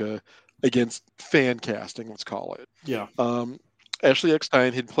Ahsoka against fan casting, let's call it. Yeah. Ashley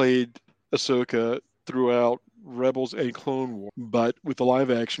Eckstein had played Ahsoka throughout Rebels and Clone Wars, but with the live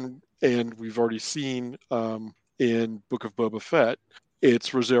action, and we've already seen in Book of Boba Fett,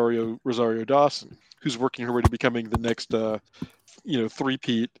 it's Rosario Dawson, who's working her way to becoming the next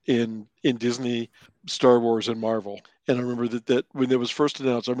three-peat in Disney, Star Wars, and Marvel. And I remember that when it was first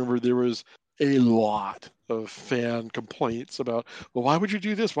announced, I remember there was a lot of fan complaints about, well, why would you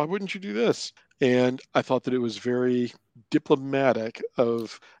do this? Why wouldn't you do this? And I thought that it was very diplomatic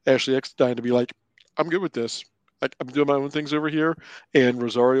of Ashley Eckstein to be like, I'm good with this. I'm doing my own things over here, and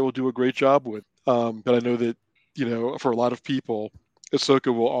Rosario will do a great job with. But I know that, for a lot of people,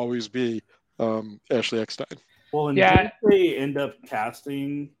 Ahsoka will always be Ashley Eckstein. Well, and didn't they end up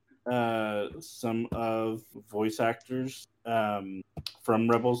casting some of voice actors from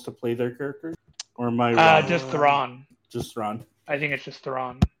Rebels to play their characters? Or am I wrong? Just Thrawn. Just Thrawn. I think it's just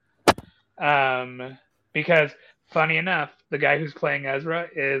Thrawn. Because, funny enough, the guy who's playing Ezra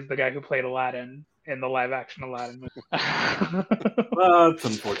is the guy who played Aladdin in the live-action Aladdin movie. That's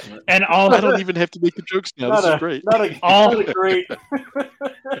unfortunate. And I don't even have to make the jokes now. This is great. Not a great.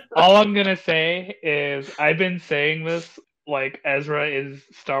 All I'm gonna say is I've been saying this like Ezra is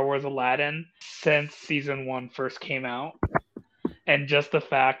Star Wars Aladdin since season 1 first came out, and just the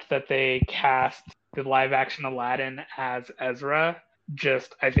fact that they cast the live-action Aladdin as Ezra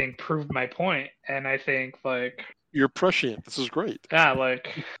just, I think, proved my point. And I think, like, you're prescient. This is great. Yeah,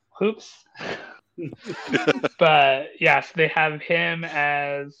 like, oops. But yes, they have him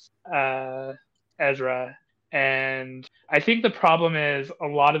as Ezra, and I think the problem is a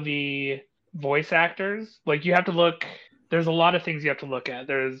lot of the voice actors, like, you have to look, there's a lot of things you have to look at.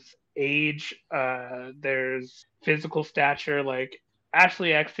 There's age, there's physical stature. Like,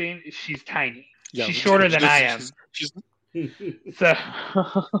 Ashley Eckstein, she's tiny. Yeah, she's shorter than I am. So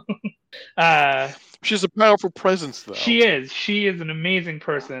she has a powerful presence, though. She is an amazing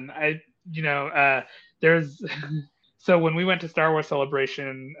person. There's so when we went to Star Wars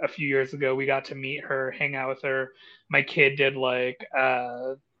Celebration a few years ago, we got to meet her, hang out with her. My kid did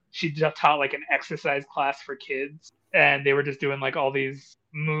she just taught like an exercise class for kids, and they were just doing like all these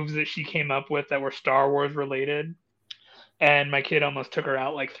moves that she came up with that were Star Wars related. And my kid almost took her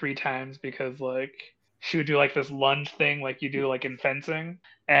out like 3 times because like she would do like this lunge thing like you do like in fencing,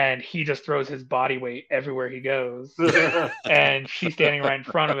 and he just throws his body weight everywhere he goes. And she's standing right in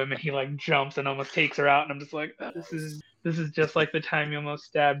front of him, and he like jumps and almost takes her out. And I'm just like, this is just like the time you almost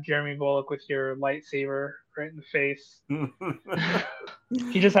stabbed Jeremy Bullock with your lightsaber right in the face.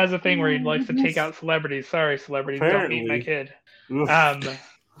 He just has a thing where he likes to take out celebrities. Sorry, celebrities, don't meet my kid.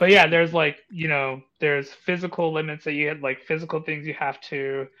 But yeah, there's like, there's physical limits that you had, like physical things you have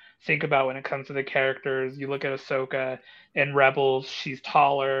to think about when it comes to the characters. You look at Ahsoka in Rebels, she's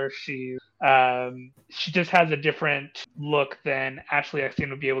taller, she just has a different look than Ashley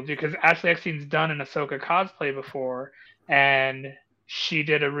Eckstein would be able to do, because Ashley Eckstein's done an Ahsoka cosplay before, and she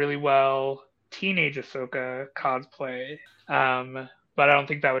did a really well teenage Ahsoka cosplay. But I don't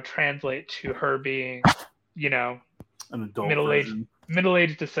think that would translate to her being, An adult middle-aged version.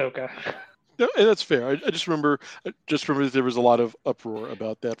 middle-aged Ahsoka. No, and that's fair. I just remember that there was a lot of uproar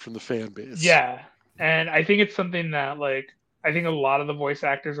about that from the fan base. Yeah, and I think it's something that, like, I think a lot of the voice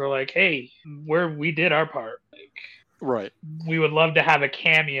actors are like, "Hey, we did our part. Like, Right. we would love to have a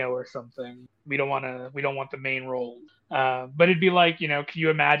cameo or something. We don't want the main role." But it'd be like, can you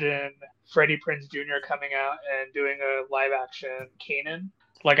imagine Freddie Prinze Jr. coming out and doing a live action Kanan?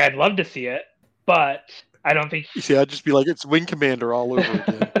 Like, I'd love to see it, but I don't think. You see, I'd just be like, it's Wing Commander all over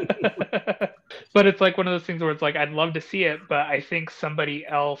again. But it's like one of those things where it's like, I'd love to see it, but I think somebody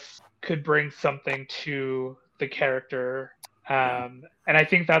else could bring something to the character. And I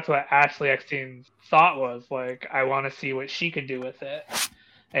think that's what Ashley Eckstein's thought was. Like, I want to see what she can do with it,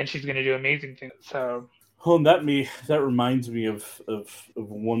 and she's going to do amazing things. So, that reminds me of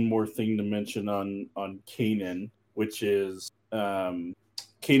one more thing to mention on Kanan, which is Kanan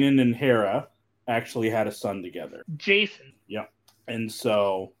and Hera actually had a son together. Jason. Yeah, and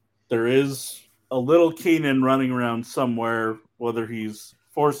so there is a little Kanan running around somewhere, whether he's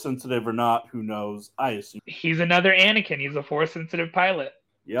Force sensitive or not, who knows? I assume he's another Anakin. He's a Force sensitive pilot.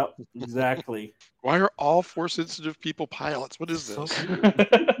 Yep, exactly. Why are all Force sensitive people pilots? What is this? So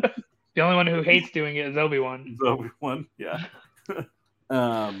The only one who hates doing it is Obi-Wan. Obi-Wan, yeah.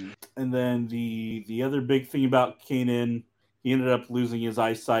 And then the other big thing about Kanan, he ended up losing his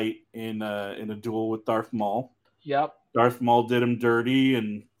eyesight in a duel with Darth Maul. Yep. Darth Maul did him dirty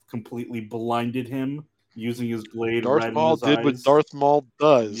and completely blinded him using his blade. Darth Maul did what Darth Maul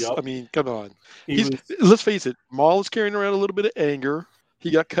does. Yep. I mean, come on. Let's face it. Maul is carrying around a little bit of anger.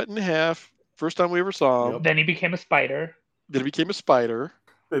 He got cut in half. First time we ever saw him. Yep. Then he became a spider.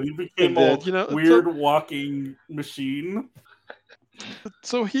 Then he became a weird walking machine.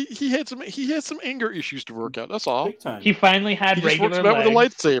 So he had some anger issues to work out. That's all. Big time. He finally had he regular just works legs. With a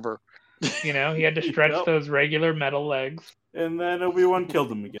lightsaber. He had to stretch those regular metal legs. And then Obi-Wan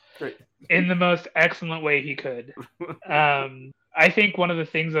killed him again. Great. In the most excellent way he could. I think one of the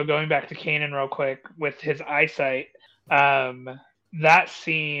things, though, going back to Kanan real quick with his eyesight, that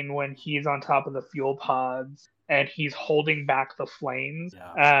scene when he's on top of the fuel pods and he's holding back the flames.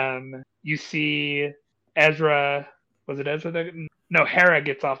 Yeah. You see Ezra. Was it Ezra? No, Hera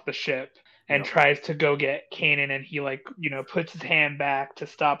gets off the ship and tries to go get Kanan, and he puts his hand back to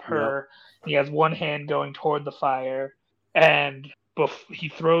stop her. Yep. He has one hand going toward the fire, and he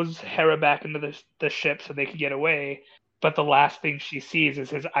throws Hera back into the ship so they can get away. But the last thing she sees is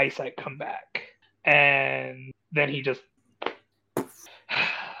his eyesight come back, and then he just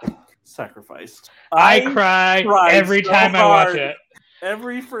sacrificed. I cry every time I watch it.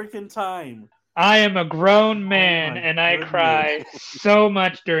 Every freaking time. I am a grown man, and I cry so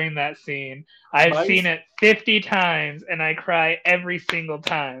much during that scene. I've seen it 50 times, and I cry every single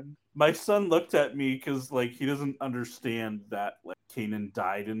time. My son looked at me because, he doesn't understand that, Kanan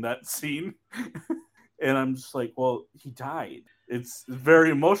died in that scene. And I'm just like, well, he died. It's very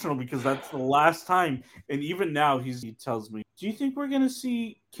emotional because that's the last time. And even now, he tells me, do you think we're going to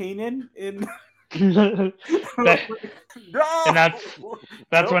see Kanan in... No! And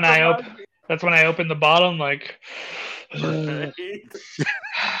that's when I open... That's when I open the bottle and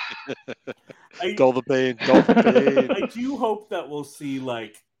dull the pain. I do hope that we'll see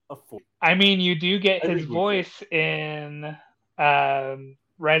a full. I mean, you do get his voice in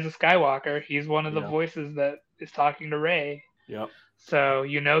Rise of Skywalker. He's one of the voices that is talking to Rey. Yep. So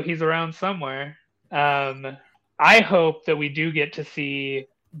he's around somewhere. I hope that we do get to see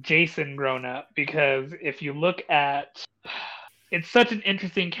Jason grown up, because if you look at... It's such an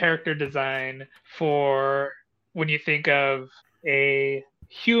interesting character design for when you think of a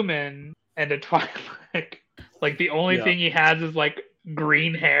human and a Twi'lek. The only thing he has is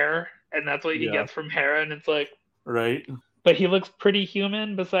green hair, and that's what he gets from Hera, and it's right. But he looks pretty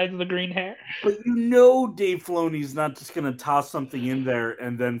human besides the green hair. But Dave Filoni's not just gonna toss something in there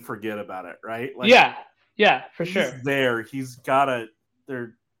and then forget about it, right? Yeah, for sure. He's there. He's gotta.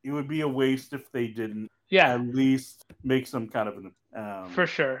 There. It would be a waste if they didn't. Yeah, at least make some kind of an for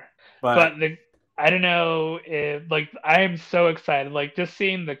sure. But I don't know if I am so excited. Just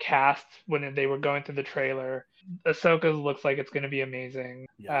seeing the cast when they were going through the trailer, Ahsoka looks like it's going to be amazing.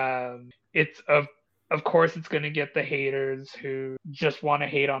 Yeah. It's a of course it's going to get the haters who just want to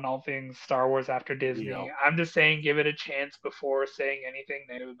hate on all things Star Wars after Disney. Yeah. I'm just saying give it a chance before saying anything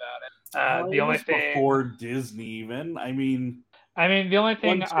negative about it. The It only was thing before Disney even. I mean, the only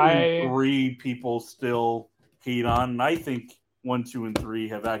thing 1, 2, and 3 people still hate on. And I think 1, 2, and 3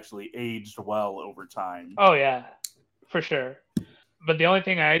 have actually aged well over time. Oh yeah, for sure. But the only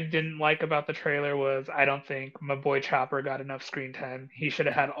thing I didn't like about the trailer was I don't think my boy Chopper got enough screen time. He should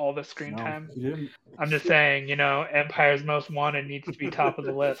have had all the screen time. He didn't. I'm just saying, Empire's Most Wanted needs to be top of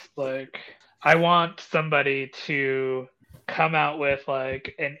the list. Like, I want somebody to come out with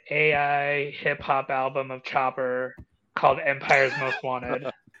like an AI hip hop album of Chopper called Empire's Most Wanted.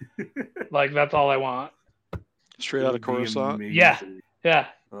 Like, that's all I want. Straight out of Coruscant. Yeah.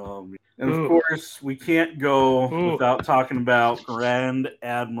 And of course, we can't go without talking about Grand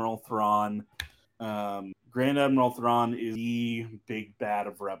Admiral Thrawn. Grand Admiral Thrawn is the big bad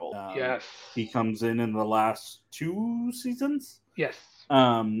of Rebels. Yes. He comes in the last 2 seasons. Yes.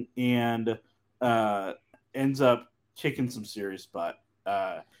 And ends up kicking some serious butt.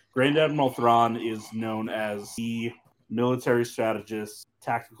 Grand Admiral Thrawn is known as the military strategist,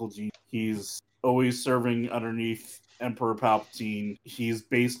 tactical genius. He's always serving underneath Emperor Palpatine. He's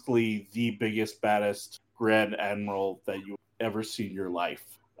basically the biggest, baddest Grand Admiral that you've ever seen in your life.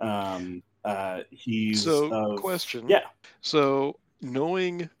 Question. Yeah. So,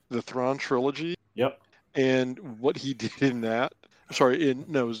 knowing the Thrawn trilogy, yep, and what he did in that, it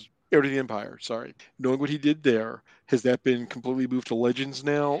was Heir to the Empire. Sorry, knowing what he did there, has that been completely moved to Legends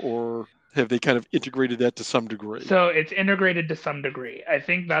now, or have they kind of integrated that to some degree? So it's integrated to some degree. I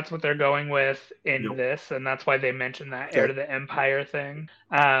think that's what they're going with in this, and that's why they mentioned that Heir to the Empire thing.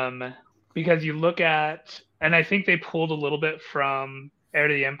 Because you look at, and I think they pulled a little bit from Heir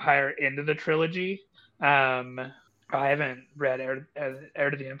to the Empire into the trilogy. I haven't read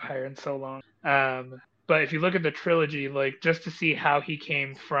Heir to the Empire in so long. But if you look at the trilogy, like just to see how he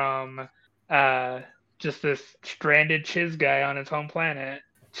came from just this stranded chiz guy on his home planet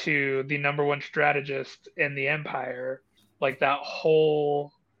to the number one strategist in the Empire, like that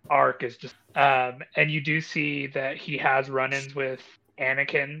whole arc is just and you do see that he has run-ins with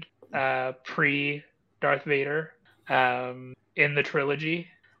Anakin pre Darth Vader in the trilogy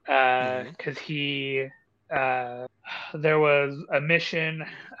because there was a mission.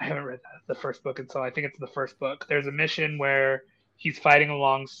 I haven't read the first book, and so I think it's the first book. There's a mission where he's fighting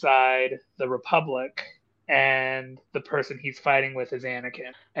alongside the Republic, and the person he's fighting with is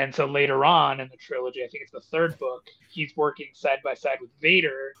Anakin. And so later on in the trilogy, I think it's the third book, he's working side by side with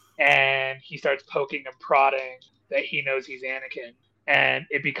Vader, and he starts poking and prodding that he knows he's Anakin. And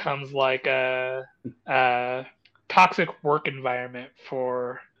it becomes like a toxic work environment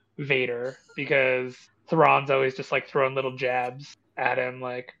for Vader, because Thrawn's always just like throwing little jabs at him,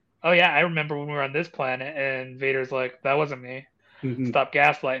 like, oh yeah, I remember when we were on this planet, and Vader's like, that wasn't me. Stop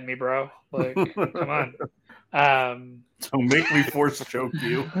gaslighting me, bro. Like, come on. Don't make me force choke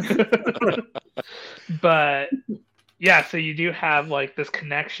you. But yeah, so you do have like this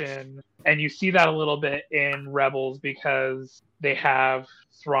connection, and you see that a little bit in Rebels because they have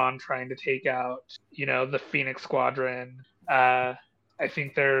Thrawn trying to take out, the Phoenix Squadron. I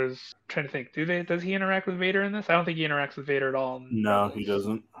think I'm trying to think, does he interact with Vader in this? I don't think he interacts with Vader at all. No, he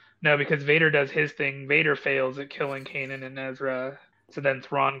doesn't. No, because Vader does his thing. Vader fails at killing Kanan and Ezra. So then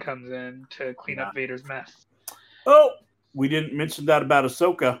Thrawn comes in to clean up Vader's mess. Oh, we didn't mention that about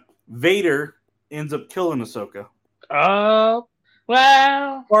Ahsoka. Vader ends up killing Ahsoka. Oh,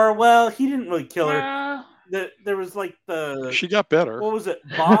 well. He didn't really kill her. There was like she got better. What was it?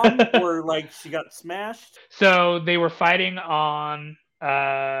 Bomb? Or like she got smashed? So they were fighting on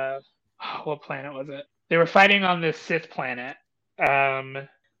what planet was it? They were fighting on this Sith planet.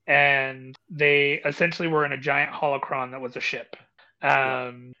 And they essentially were in a giant holocron that was a ship.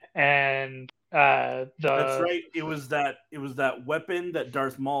 And that's right. It was that weapon that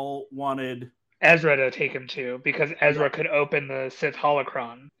Darth Maul wanted Ezra to take him to, because Ezra could open the Sith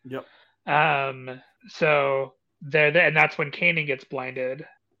holocron. Yep. So and that's when Kanan gets blinded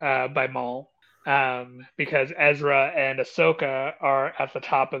by Maul. Because Ezra and Ahsoka are at the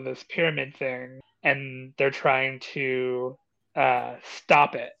top of this pyramid thing, and they're trying to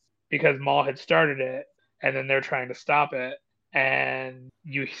stop it, because Maul had started it, and then they're trying to stop it, and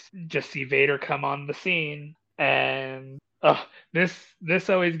you just see Vader come on the scene, and this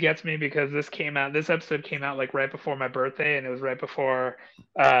always gets me, because this episode came out like right before my birthday, and it was right before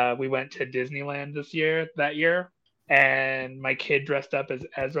we went to Disneyland that year, and my kid dressed up as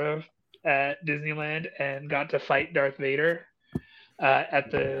Ezra at Disneyland and got to fight Darth Vader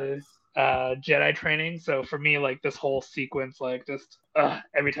at the Jedi training. So for me, like this whole sequence, like just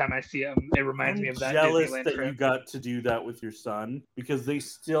every time I see him, it reminds me I'm of that jealous Disneyland that trip. you got to do that with your son because they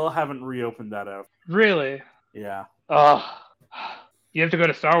still haven't reopened that up. Really? Yeah. Oh, you have to go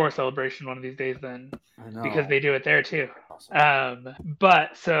to Star Wars Celebration one of these days then, I know. because they do it there too. Awesome.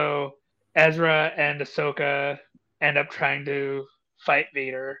 But so Ezra and Ahsoka end up trying to fight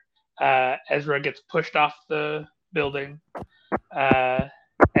Vader. Ezra gets pushed off the building,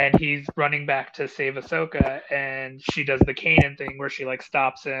 and he's running back to save Ahsoka, and she does the Kanan thing where she like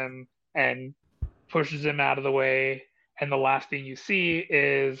stops him and pushes him out of the way, and the last thing you see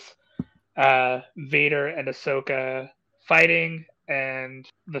is Vader and Ahsoka fighting, and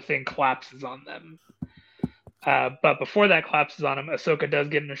the thing collapses on them. But before that collapses on him, Ahsoka does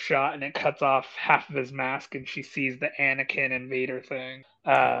get in a shot, and it cuts off half of his mask, and she sees the Anakin and Vader thing.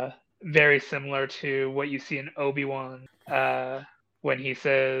 Very similar to what you see in Obi-Wan when he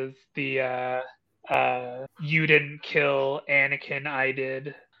says the "You didn't kill Anakin, I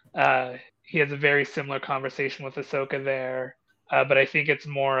did." He has a very similar conversation with Ahsoka there, but I think it's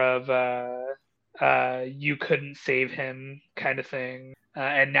more of "You couldn't save him" kind of thing,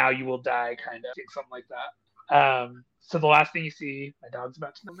 and now you will die kind of, something like that. So the last thing you see, my dog's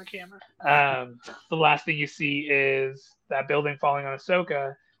about to on the camera. The last thing you see is that building falling on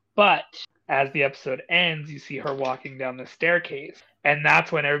Ahsoka, but as the episode ends, you see her walking down the staircase, and that's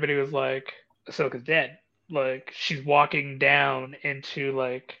when everybody was like, Ahsoka's dead. Like, she's walking down into,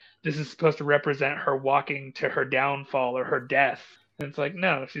 like, this is supposed to represent her walking to her downfall or her death. And it's like,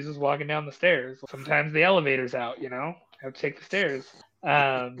 no, she's just walking down the stairs. Sometimes the elevator's out, you know? Have to take the stairs.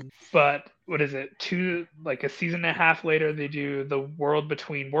 But what is it? Like a season and a half later, they do the World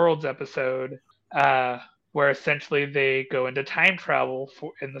Between Worlds episode, where essentially they go into time travel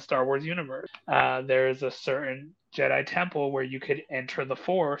in the Star Wars universe. There is a certain Jedi temple where you could enter the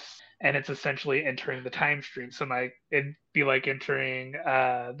Force, and it's essentially entering the time stream. So like it'd be like entering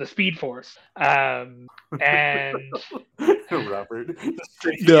the Speed Force. And Robert.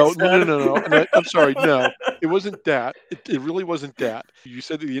 No. And I'm sorry. No, it wasn't that. It really wasn't that. You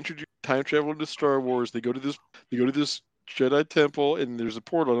said that they introduced time travel into Star Wars. They go to this Jedi temple, and there's a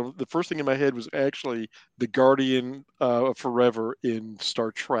portal. The first thing in my head was actually the Guardian of Forever in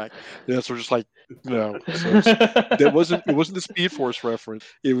Star Trek. And that's just like, no. So it wasn't the Speed Force reference.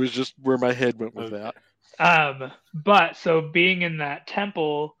 It was just where my head went with that. But so being in that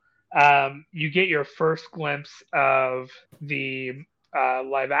temple, you get your first glimpse of the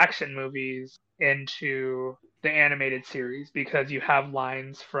live action movies into the animated series, because you have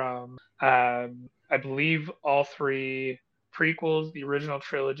lines from I believe all three prequels, the original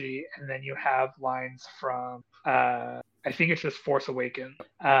trilogy, and then you have lines from I think it's just Force Awakens.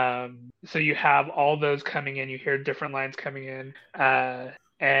 So you have all those coming in. You hear different lines coming in,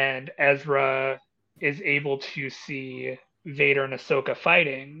 and Ezra is able to see Vader and Ahsoka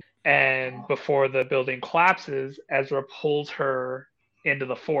fighting. And before the building collapses, Ezra pulls her into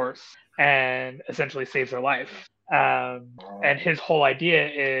the Force and essentially saves her life. And his whole idea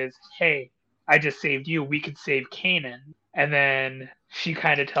is, hey, I just saved you. We could save Kanan. And then she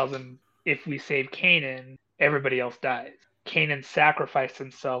kind of tells him, if we save Kanan, everybody else dies. Kanan sacrificed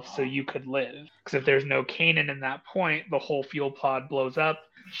himself so you could live. Because if there's no Kanan in that point, the whole fuel pod blows up,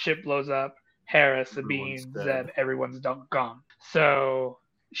 ship blows up, Hera, Sabine, Zeb, everyone's gone. So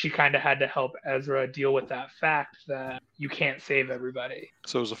she kind of had to help Ezra deal with that fact that you can't save everybody.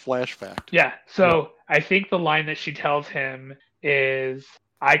 So it was a flash fact. Yeah. So I think the line that she tells him is,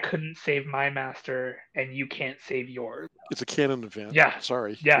 I couldn't save my master, and you can't save yours. It's a canon event. Yeah.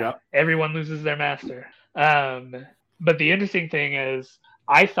 Sorry. Yeah. Everyone loses their master. But the interesting thing is,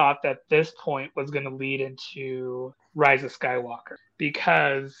 I thought that this point was going to lead into Rise of Skywalker,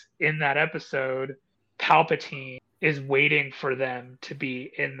 because in that episode, Palpatine is waiting for them to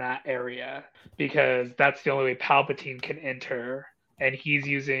be in that area, because that's the only way Palpatine can enter, and he's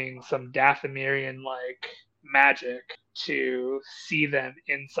using some Dathomirian like magic to see them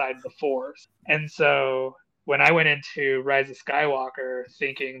inside the Force. And so when I went into Rise of Skywalker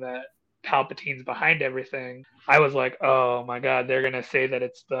thinking that Palpatine's behind everything, I was like, oh my god, they're gonna say that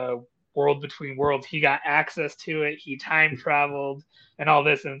it's the World Between Worlds. He got access to it, he time traveled and all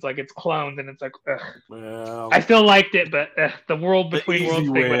this, and it's like it's clones, and it's like, ugh. Well, I still liked it, but the World Between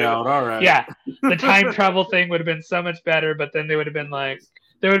Worlds thing would have, all right. yeah, the time travel thing would have been so much better. But then they would have been like,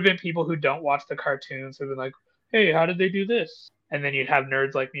 there would have been people who don't watch the cartoons who would have been like, hey, how did they do this? And then you'd have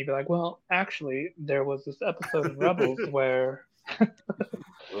nerds like me be like, well, actually, there was this episode in Rebels where.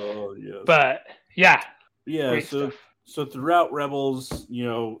 Oh yes. But yeah. So throughout Rebels,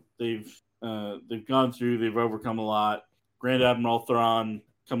 they've gone through, they've overcome a lot. Grand Admiral Thrawn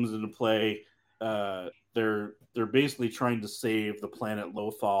comes into play. They're basically trying to save the planet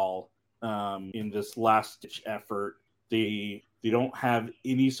Lothal in this last ditch effort. They don't have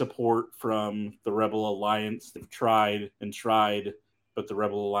any support from the Rebel Alliance. They've tried and tried, but the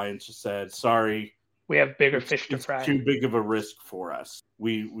Rebel Alliance just said, "Sorry, we have bigger fish to fry. It's too big of a risk for us.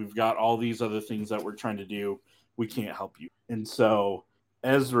 We've got all these other things that we're trying to do. We can't help you." And so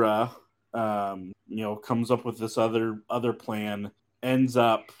Ezra, comes up with this other plan. Ends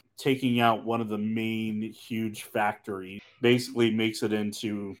up taking out one of the main huge factories. Basically, makes it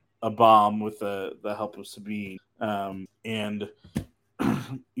into a bomb with the help of Sabine. And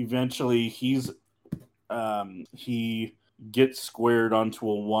eventually, he gets squared onto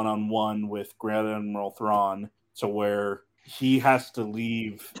a one-on-one with Grand Admiral Thrawn, to where he has to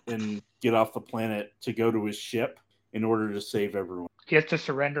leave and get off the planet to go to his ship in order to save everyone. He has to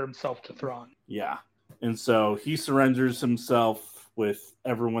surrender himself to Thrawn. Yeah. And so he surrenders himself with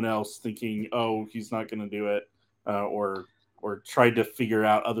everyone else thinking, oh, he's not going to do it, or tried to figure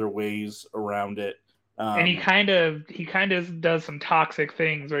out other ways around it. And he kind of does some toxic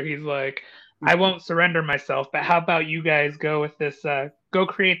things where he's like, I won't surrender myself, but how about you guys go with this, go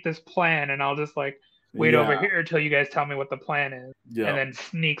create this plan, and I'll just wait over here until you guys tell me what the plan is. Yeah. And then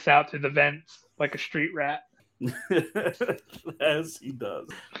sneaks out through the vents like a street rat. As he does.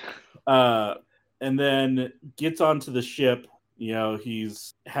 And then gets onto the ship.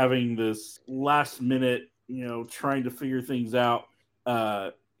 He's having this last minute, trying to figure things out.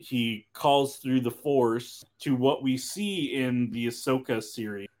 He calls through the Force to what we see in the Ashoka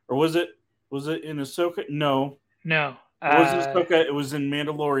series. Or was it in Ashoka? No. No. It was Ashoka. It was in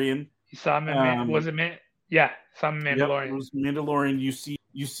Mandalorian. You saw him in was it yeah, saw him in Mandalorian. Yep, it was Mandalorian.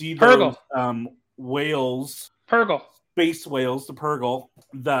 You see Purgle. those whales. Purgle. Space whales, the Purgle,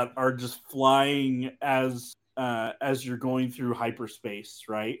 that are just flying as you're going through hyperspace,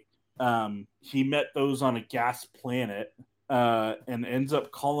 right? He met those on a gas planet and ends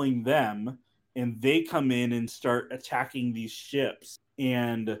up calling them, and they come in and start attacking these ships,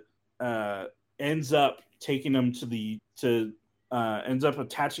 and ends up taking them ends up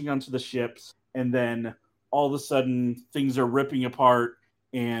attaching onto the ships, and then all of a sudden things are ripping apart,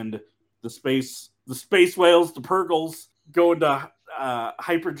 and the space whales, the Purgles, go into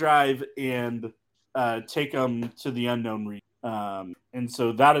hyperdrive and take them to the unknown region. And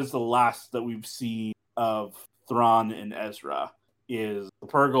so that is the last that we've seen of Thrawn and Ezra, is the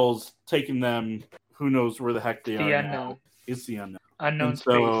Purgles taking them. Who knows where the heck they are unknown. now. It's the unknown. Unknown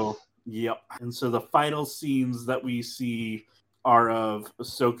space. Yep. And so the final scenes that we see are of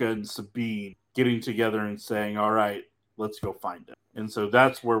Ahsoka and Sabine getting together and saying, all right, let's go find him. And so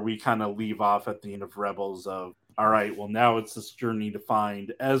that's where we kind of leave off at the end of Rebels of, all right, well, now it's this journey to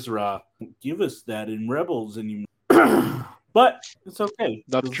find Ezra. Give us that in Rebels anymore. But it's okay.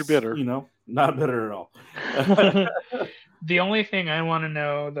 Not that you're bitter. Not bitter at all. The only thing I want to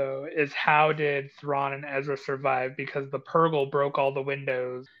know, though, is how did Thrawn and Ezra survive? Because the Purgle broke all the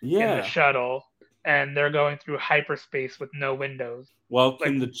windows in the shuttle, and they're going through hyperspace with no windows. Well,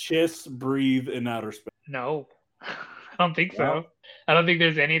 can the Chiss breathe in outer space? No. I don't think so. I don't think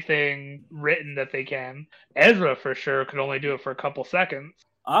there's anything written that they can. Ezra, for sure, could only do it for a couple seconds.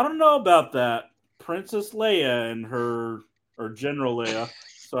 I don't know about that. Princess Leia and or General Leia,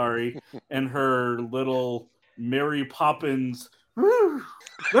 sorry, and her little Mary Poppins,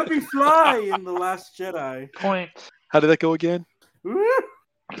 let me fly in The Last Jedi. Point. How did that go again? Oh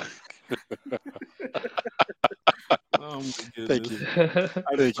my goodness. Thank you.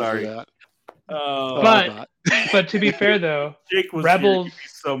 I'm sorry. For that. But to be fair, though, Jake was Rebels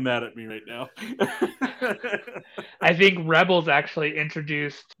so mad at me right now. I think Rebels actually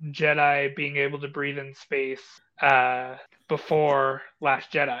introduced Jedi being able to breathe in space before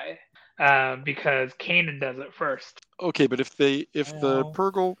Last Jedi, because Kanan does it first. Okay, but if the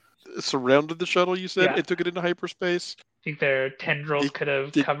Purgle surrounded the shuttle, you said, and took it into hyperspace, I think their tendrils could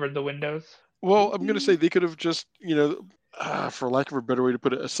have covered the windows. Well, I'm going to say they could have just, for lack of a better way to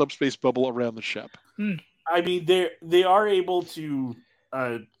put it, a subspace bubble around the ship. I mean, they are able to.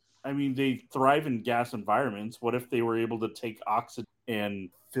 They thrive in gas environments. What if they were able to take oxygen and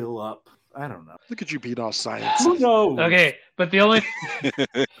fill up? I don't know. Look at you being all science. Who knows? Okay, but the only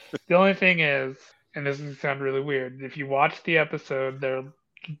thing is, and this is going to sound really weird, if you watch the episode,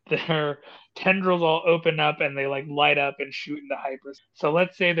 their tendrils all open up and they light up and shoot into hyperspace. So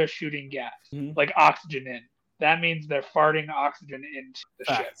let's say they're shooting gas, like oxygen in. That means they're farting oxygen into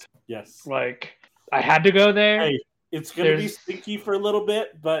the ship. Yes. I had to go there. Hey, it's going to be stinky for a little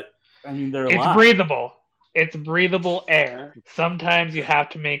bit, but I mean, they're alive. It's breathable. It's breathable air. Sometimes you have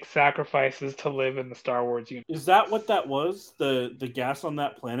to make sacrifices to live in the Star Wars universe. Is that what that was? The gas on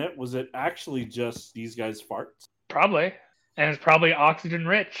that planet? Was it actually just these guys' farts? Probably. And it's probably oxygen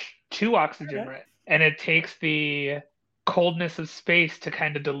rich. Too oxygen rich. And it takes the coldness of space to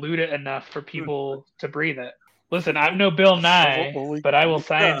kind of dilute it enough for people to breathe it. Listen, I'm no Bill Nye, but I will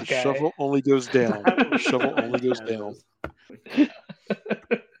science guy. Shovel only goes down. Shovel only goes down.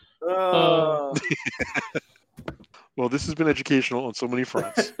 Well, this has been educational on so many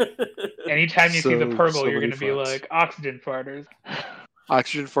fronts. Anytime you see the Purgle, you're going to be like, oxygen farters.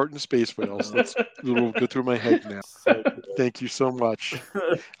 Oxygen fart and space whales. That's will go through my head now. Thank you so much.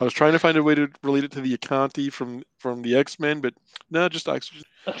 I was trying to find a way to relate it to the Akanti from the X-Men, but no, just oxygen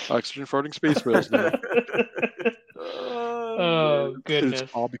farting space whales now. Oh, goodness.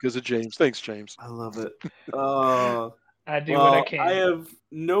 It's all because of James. Thanks, James. I love it. I do what I can. I have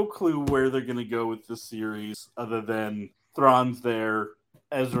no clue where they're going to go with this series other than Thrawn's there,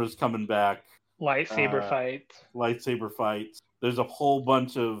 Ezra's coming back. Lightsaber fights. There's a whole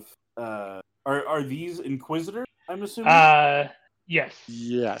bunch of... Are these Inquisitors, I'm assuming? Yes.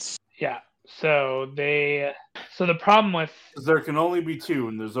 Yes. Yeah. So the problem with... There can only be two,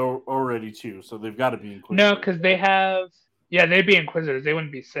 and there's already two, so they've got to be Inquisitors. No, because they have... Yeah, they'd be Inquisitors. They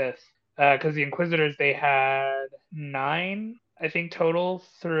wouldn't be Sith. Because the Inquisitors, they had 9, I think, total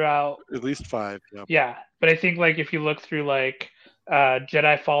throughout... At least 5, yeah. Yeah, but I think, like, if you look through, like,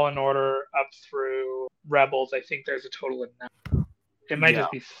 Jedi Fallen Order up through Rebels, I think there's a total of 9. It might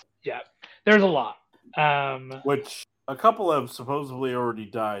just be... Yeah, there's a lot. Which a couple have supposedly already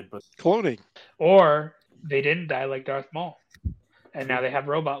died, but... Cloning. Or they didn't die like Darth Maul. And now they have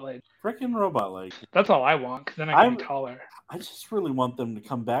robot legs. Freaking robot legs. That's all I want, because then I can be taller. I just really want them to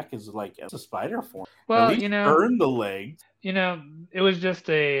come back as a spider form. Well, at least burn the legs. It was just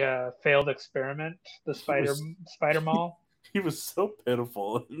a failed experiment. The Spider Maul. He was so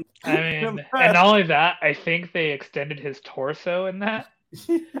pitiful. I mean, and not only that, I think they extended his torso in that.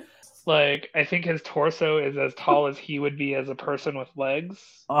 Like, I think his torso is as tall as he would be as a person with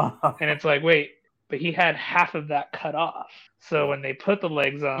legs. And it's like, wait, but he had half of that cut off. So when they put the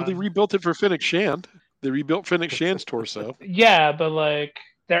legs on... Well, they rebuilt it for Fennec Shand. They rebuilt Fennec Shand's torso. Yeah, but, like,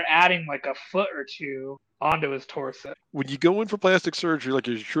 they're adding, like, a foot or two onto his torso. When you go in for plastic surgery, like,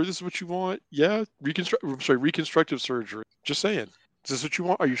 are you sure this is what you want? Yeah, reconstructive surgery. Just saying. Is this what you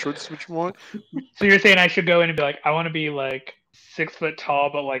want? Are you sure this is what you want? So you're saying I should go in and be like, I want to be, like, 6 foot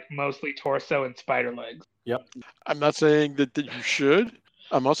tall, but, like, mostly torso and spider legs. Yep. I'm not saying that you should.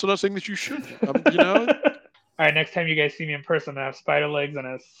 I'm also not saying that you should. All right, next time you guys see me in person, I have spider legs and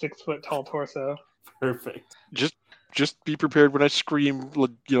a 6 foot tall torso. Perfect. Just be prepared when I scream,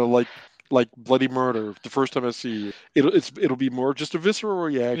 like bloody murder the first time I see you. It'll be more just a visceral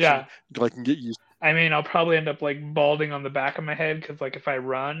reaction. Yeah. I can get used. I mean, I'll probably end up like balding on the back of my head because, like, if I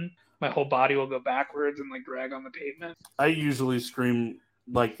run, my whole body will go backwards and like drag on the pavement. I usually scream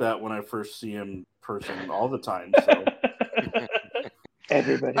like that when I first see him in person all the time. So.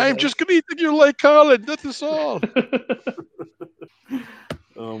 Everybody. I'm just gonna eat your leg, Colin. That's all.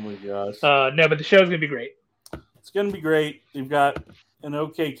 Oh my gosh. No, but the show's gonna be great. It's gonna be great. You've got an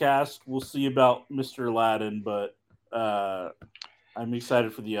okay cast. We'll see about Mr. Aladdin, but I'm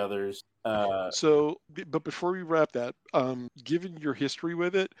excited for the others. But before we wrap that, given your history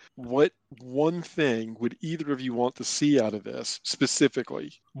with it, what one thing would either of you want to see out of this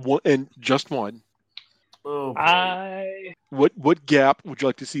specifically? And just one. Oh, what gap would you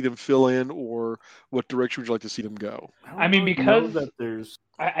like to see them fill in, or what direction would you like to see them go? I mean, because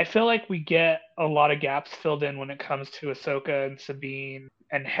I feel like we get a lot of gaps filled in when it comes to Ahsoka and Sabine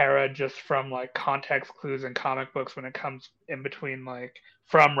and Hera, just from like context clues in comic books when it comes in between, like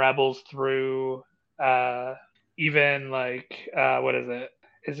from Rebels through even like what is it?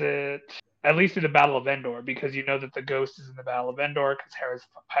 Is it at least in the Battle of Endor, because you know that the Ghost is in the Battle of Endor because Hera's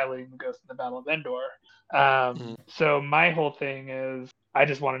piloting the Ghost in the Battle of Endor. So my whole thing is I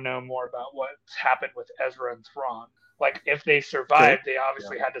just want to know more about what's happened with Ezra and Thrawn. Like, if they survived, they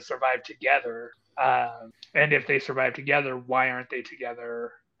obviously had to survive together. And if they survived together, why aren't they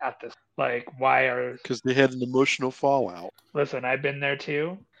together at this? Like, why are... Because they had an emotional fallout. Listen, I've been there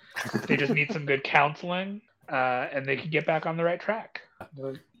too. They just need some good counseling, and they can get back on the right track.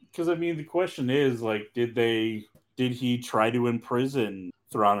 Because, I mean, the question is, like, did he try to imprison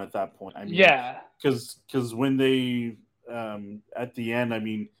Thrawn at that point? I mean, yeah. Because when they, at the end, I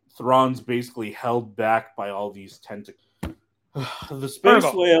mean, Thrawn's basically held back by all these tentacles. The space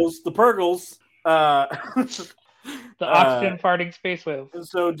whales, the Purgles. The oxygen farting space whales.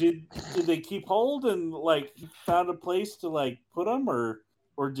 So did they keep hold and, like, found a place to, like, put them?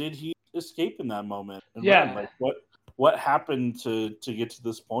 Or did he escape in that moment and Yeah. run. Like what happened to get to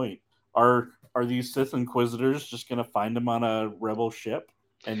this point? Are these Sith Inquisitors just going to find him on a rebel ship?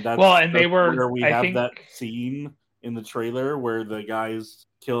 And that's they were where we I have think that scene in the trailer where the guy's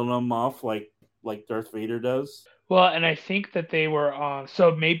killing them off like Darth Vader does. Well, and I think that they were on.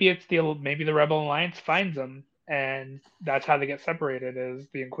 So maybe maybe the Rebel Alliance finds them, and that's how they get separated. Is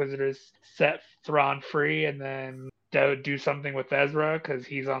the Inquisitors set Thrawn free, and then do something with Ezra because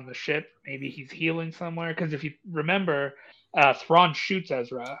he's on the ship. Maybe he's healing somewhere. Because if you remember, Thrawn shoots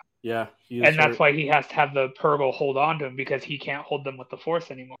Ezra. Yeah, and that's why he has to have the Purgle hold on to him because he can't hold them with the Force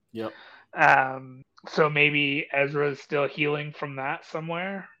anymore. Yep. So maybe Ezra's still healing from that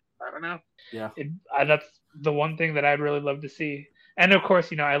somewhere. I don't know. Yeah. That's the one thing that I'd really love to see. And of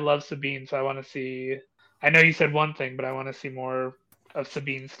course, I love Sabine, so I want to see. I know you said one thing, but I want to see more of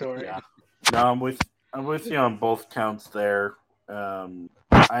Sabine's story. Yeah. No, I'm with you on both counts there.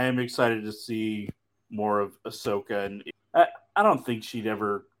 I am excited to see more of Ahsoka, and I don't think she'd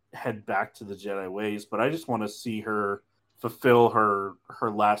ever head back to the Jedi ways, but I just want to see her fulfill her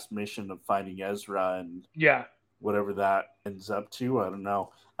last mission of finding Ezra and whatever that ends up to. I don't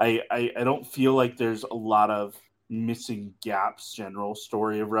know. I don't feel like there's a lot of missing gaps general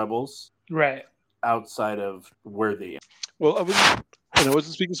story of Rebels, right, outside of where they end. Well, I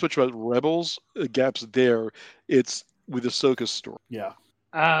wasn't speaking so much about Rebels gaps there. It's with Ahsoka's story. Yeah.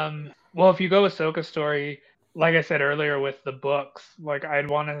 Well, if you go Ahsoka's story, like I said earlier with the books, like I'd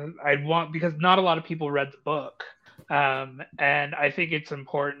want because not a lot of people read the book. And I think it's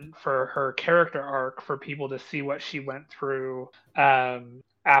important for her character arc for people to see what she went through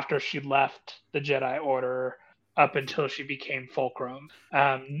after she left the Jedi Order up until she became Fulcrum.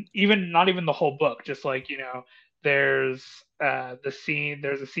 Not even the whole book, just like, there's a scene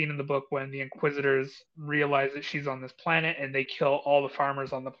in the book when the Inquisitors realize that she's on this planet and they kill all the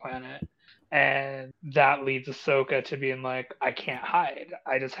farmers on the planet. And that leads Ahsoka to being like, I can't hide.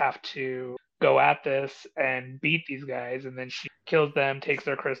 I just have to go at this and beat these guys. And then she kills them, takes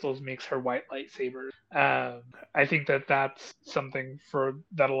their crystals, makes her white lightsabers. I think that that's something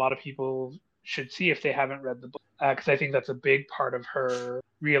that a lot of people should see if they haven't read the book. Because I think that's a big part of her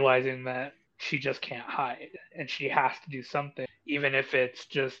realizing that she just can't hide and she has to do something, even if it's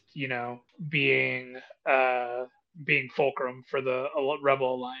just, being Fulcrum for the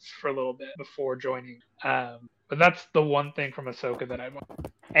Rebel Alliance for a little bit before joining. But that's the one thing from Ahsoka that I want.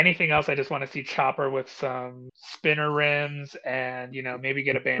 Anything else, I just want to see Chopper with some spinner rims and, maybe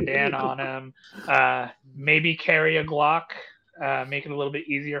get a bandana on him. Maybe carry a Glock, make it a little bit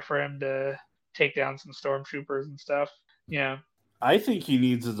easier for him to take down some stormtroopers and stuff. Yeah. I think he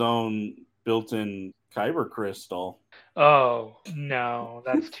needs his own built-in kyber crystal. Oh no,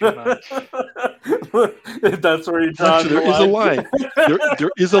 that's too much. That's where you draw there is a line. There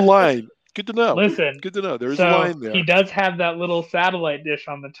is a line. Good to know. Listen, good to know. There is a line there. He does have that little satellite dish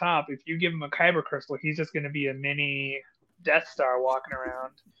on the top. If you give him a kyber crystal, he's just going to be a mini Death Star walking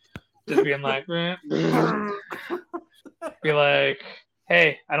around, just being like, be like,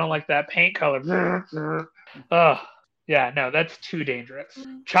 hey, I don't like that paint color. Oh, yeah, no, that's too dangerous.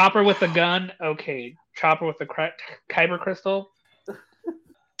 Chopper with a gun, okay. Chopper with the kyber crystal.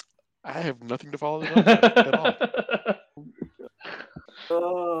 I have nothing to follow this up at all.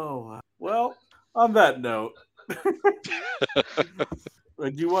 Oh, well, on that note, I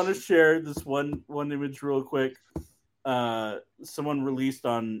do want to share this one image real quick. Someone released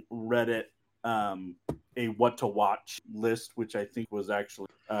on Reddit a what to watch list, which I think was actually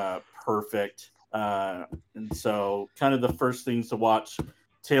perfect. And so kind of the first things to watch,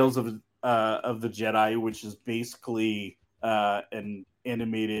 Tales of the Jedi, which is basically an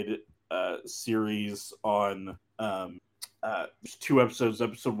animated series on two episodes,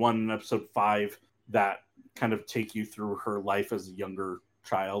 episode 1 and episode 5, that kind of take you through her life as a younger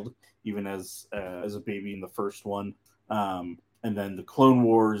child, even as a baby in the first one. And then the Clone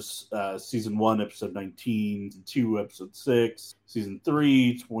Wars, season 1, episode 19, season 2, episode 6, season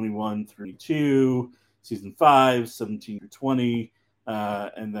 3, 21 through 22, season 5, 17 through 20,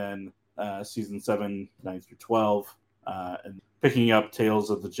 and then season 7, 9 through 12, and picking up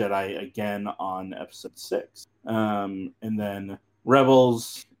Tales of the Jedi again on episode 6. And then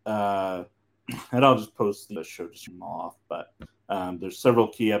Rebels, and I'll just post the show to show them off, but there's several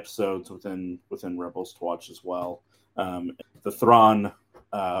key episodes within Rebels to watch as well. The Thrawn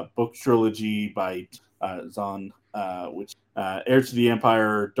book trilogy by Zahn, which Heir to the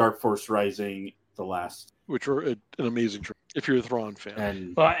Empire, Dark Force Rising, The Last. Which were an amazing trilogy, if you're a Thrawn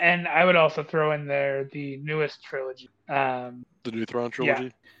fan. And I would also throw in there the newest trilogy. The new Thrawn trilogy? Yeah,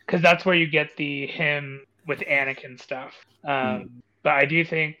 because that's where you get him with Anakin stuff. But I do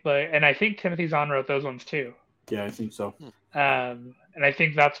think, and I think Timothy Zahn wrote those ones too. Yeah, I think so. And I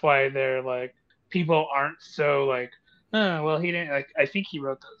think that's why they're like, people aren't so like, oh, well, he didn't, like, I think he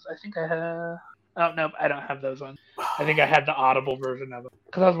wrote those. I think I have, oh, no, I don't have those ones. I think I had the Audible version of them.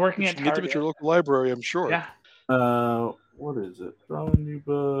 Because I was working You at can get them Target. at your local library, I'm sure. Yeah. What is it? Thrawn New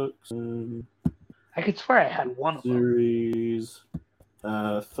Books. I could swear I had one of them. Series.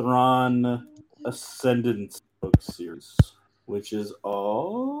 Thrawn Ascendance book series, which is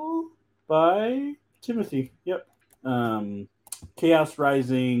all by Timothy. Yep. Chaos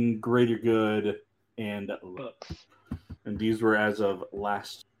Rising, Greater Good, and Books. And these were as of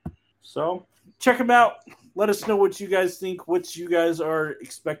last. So check them out. Let us know what you guys think, what you guys are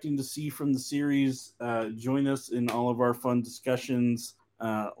expecting to see from the series. Join us in all of our fun discussions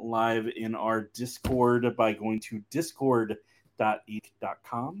live in our Discord by going to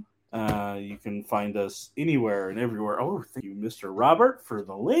discord.eek.com. You can find us anywhere and everywhere. Oh, thank you, Mr. Robert, for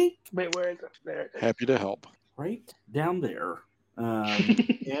the link. Wait, where is it? There it is. Happy to help. Right down there. And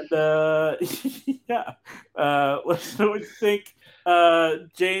yeah, let us know what you think.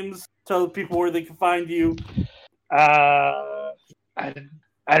 James, tell the people where they can find you. I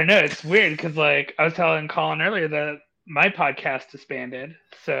don't know. It's weird because, like, I was telling Colin earlier that my podcast disbanded,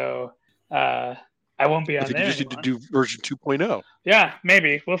 so I won't be on I think there you just anymore. need to do version 2.0. Yeah,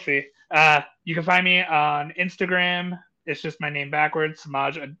 maybe. We'll see. You can find me on Instagram. It's just my name backwards,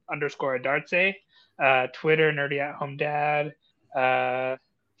 Samaj_Adartse. Twitter, Nerdy at Home Dad.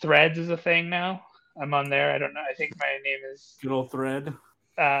 Threads is a thing now. I'm on there. I don't know. I think my name is Good old Thread.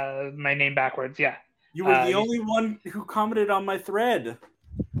 my name backwards. Yeah. You were the only one who commented on my thread.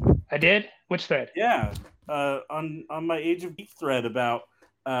 I did? Which thread? Yeah. On my Age of Geek thread about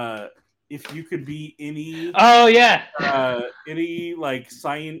if you could be any Oh yeah. any like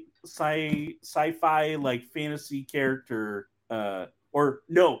sci-fi like fantasy character or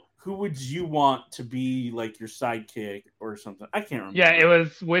no, who would you want to be like your sidekick or something? I can't remember. Yeah, it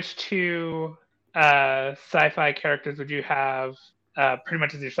was which two sci-fi characters would you have pretty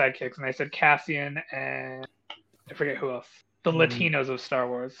much as your sidekicks? And I said Cassian and I forget who else. The Latinos of Star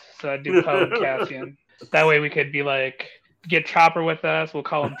Wars. So I'd do Poe and Cassian. That way we could be like, get Chopper with us. We'll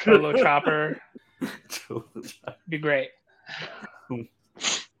call him Cholo Chopper. Be great. Wow.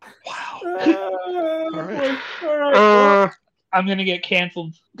 All right. Well, I'm going to get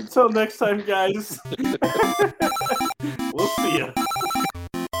canceled. until next time, guys. We'll see ya.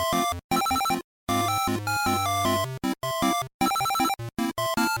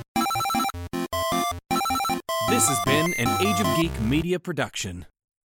 This has been an Age of Geek media production.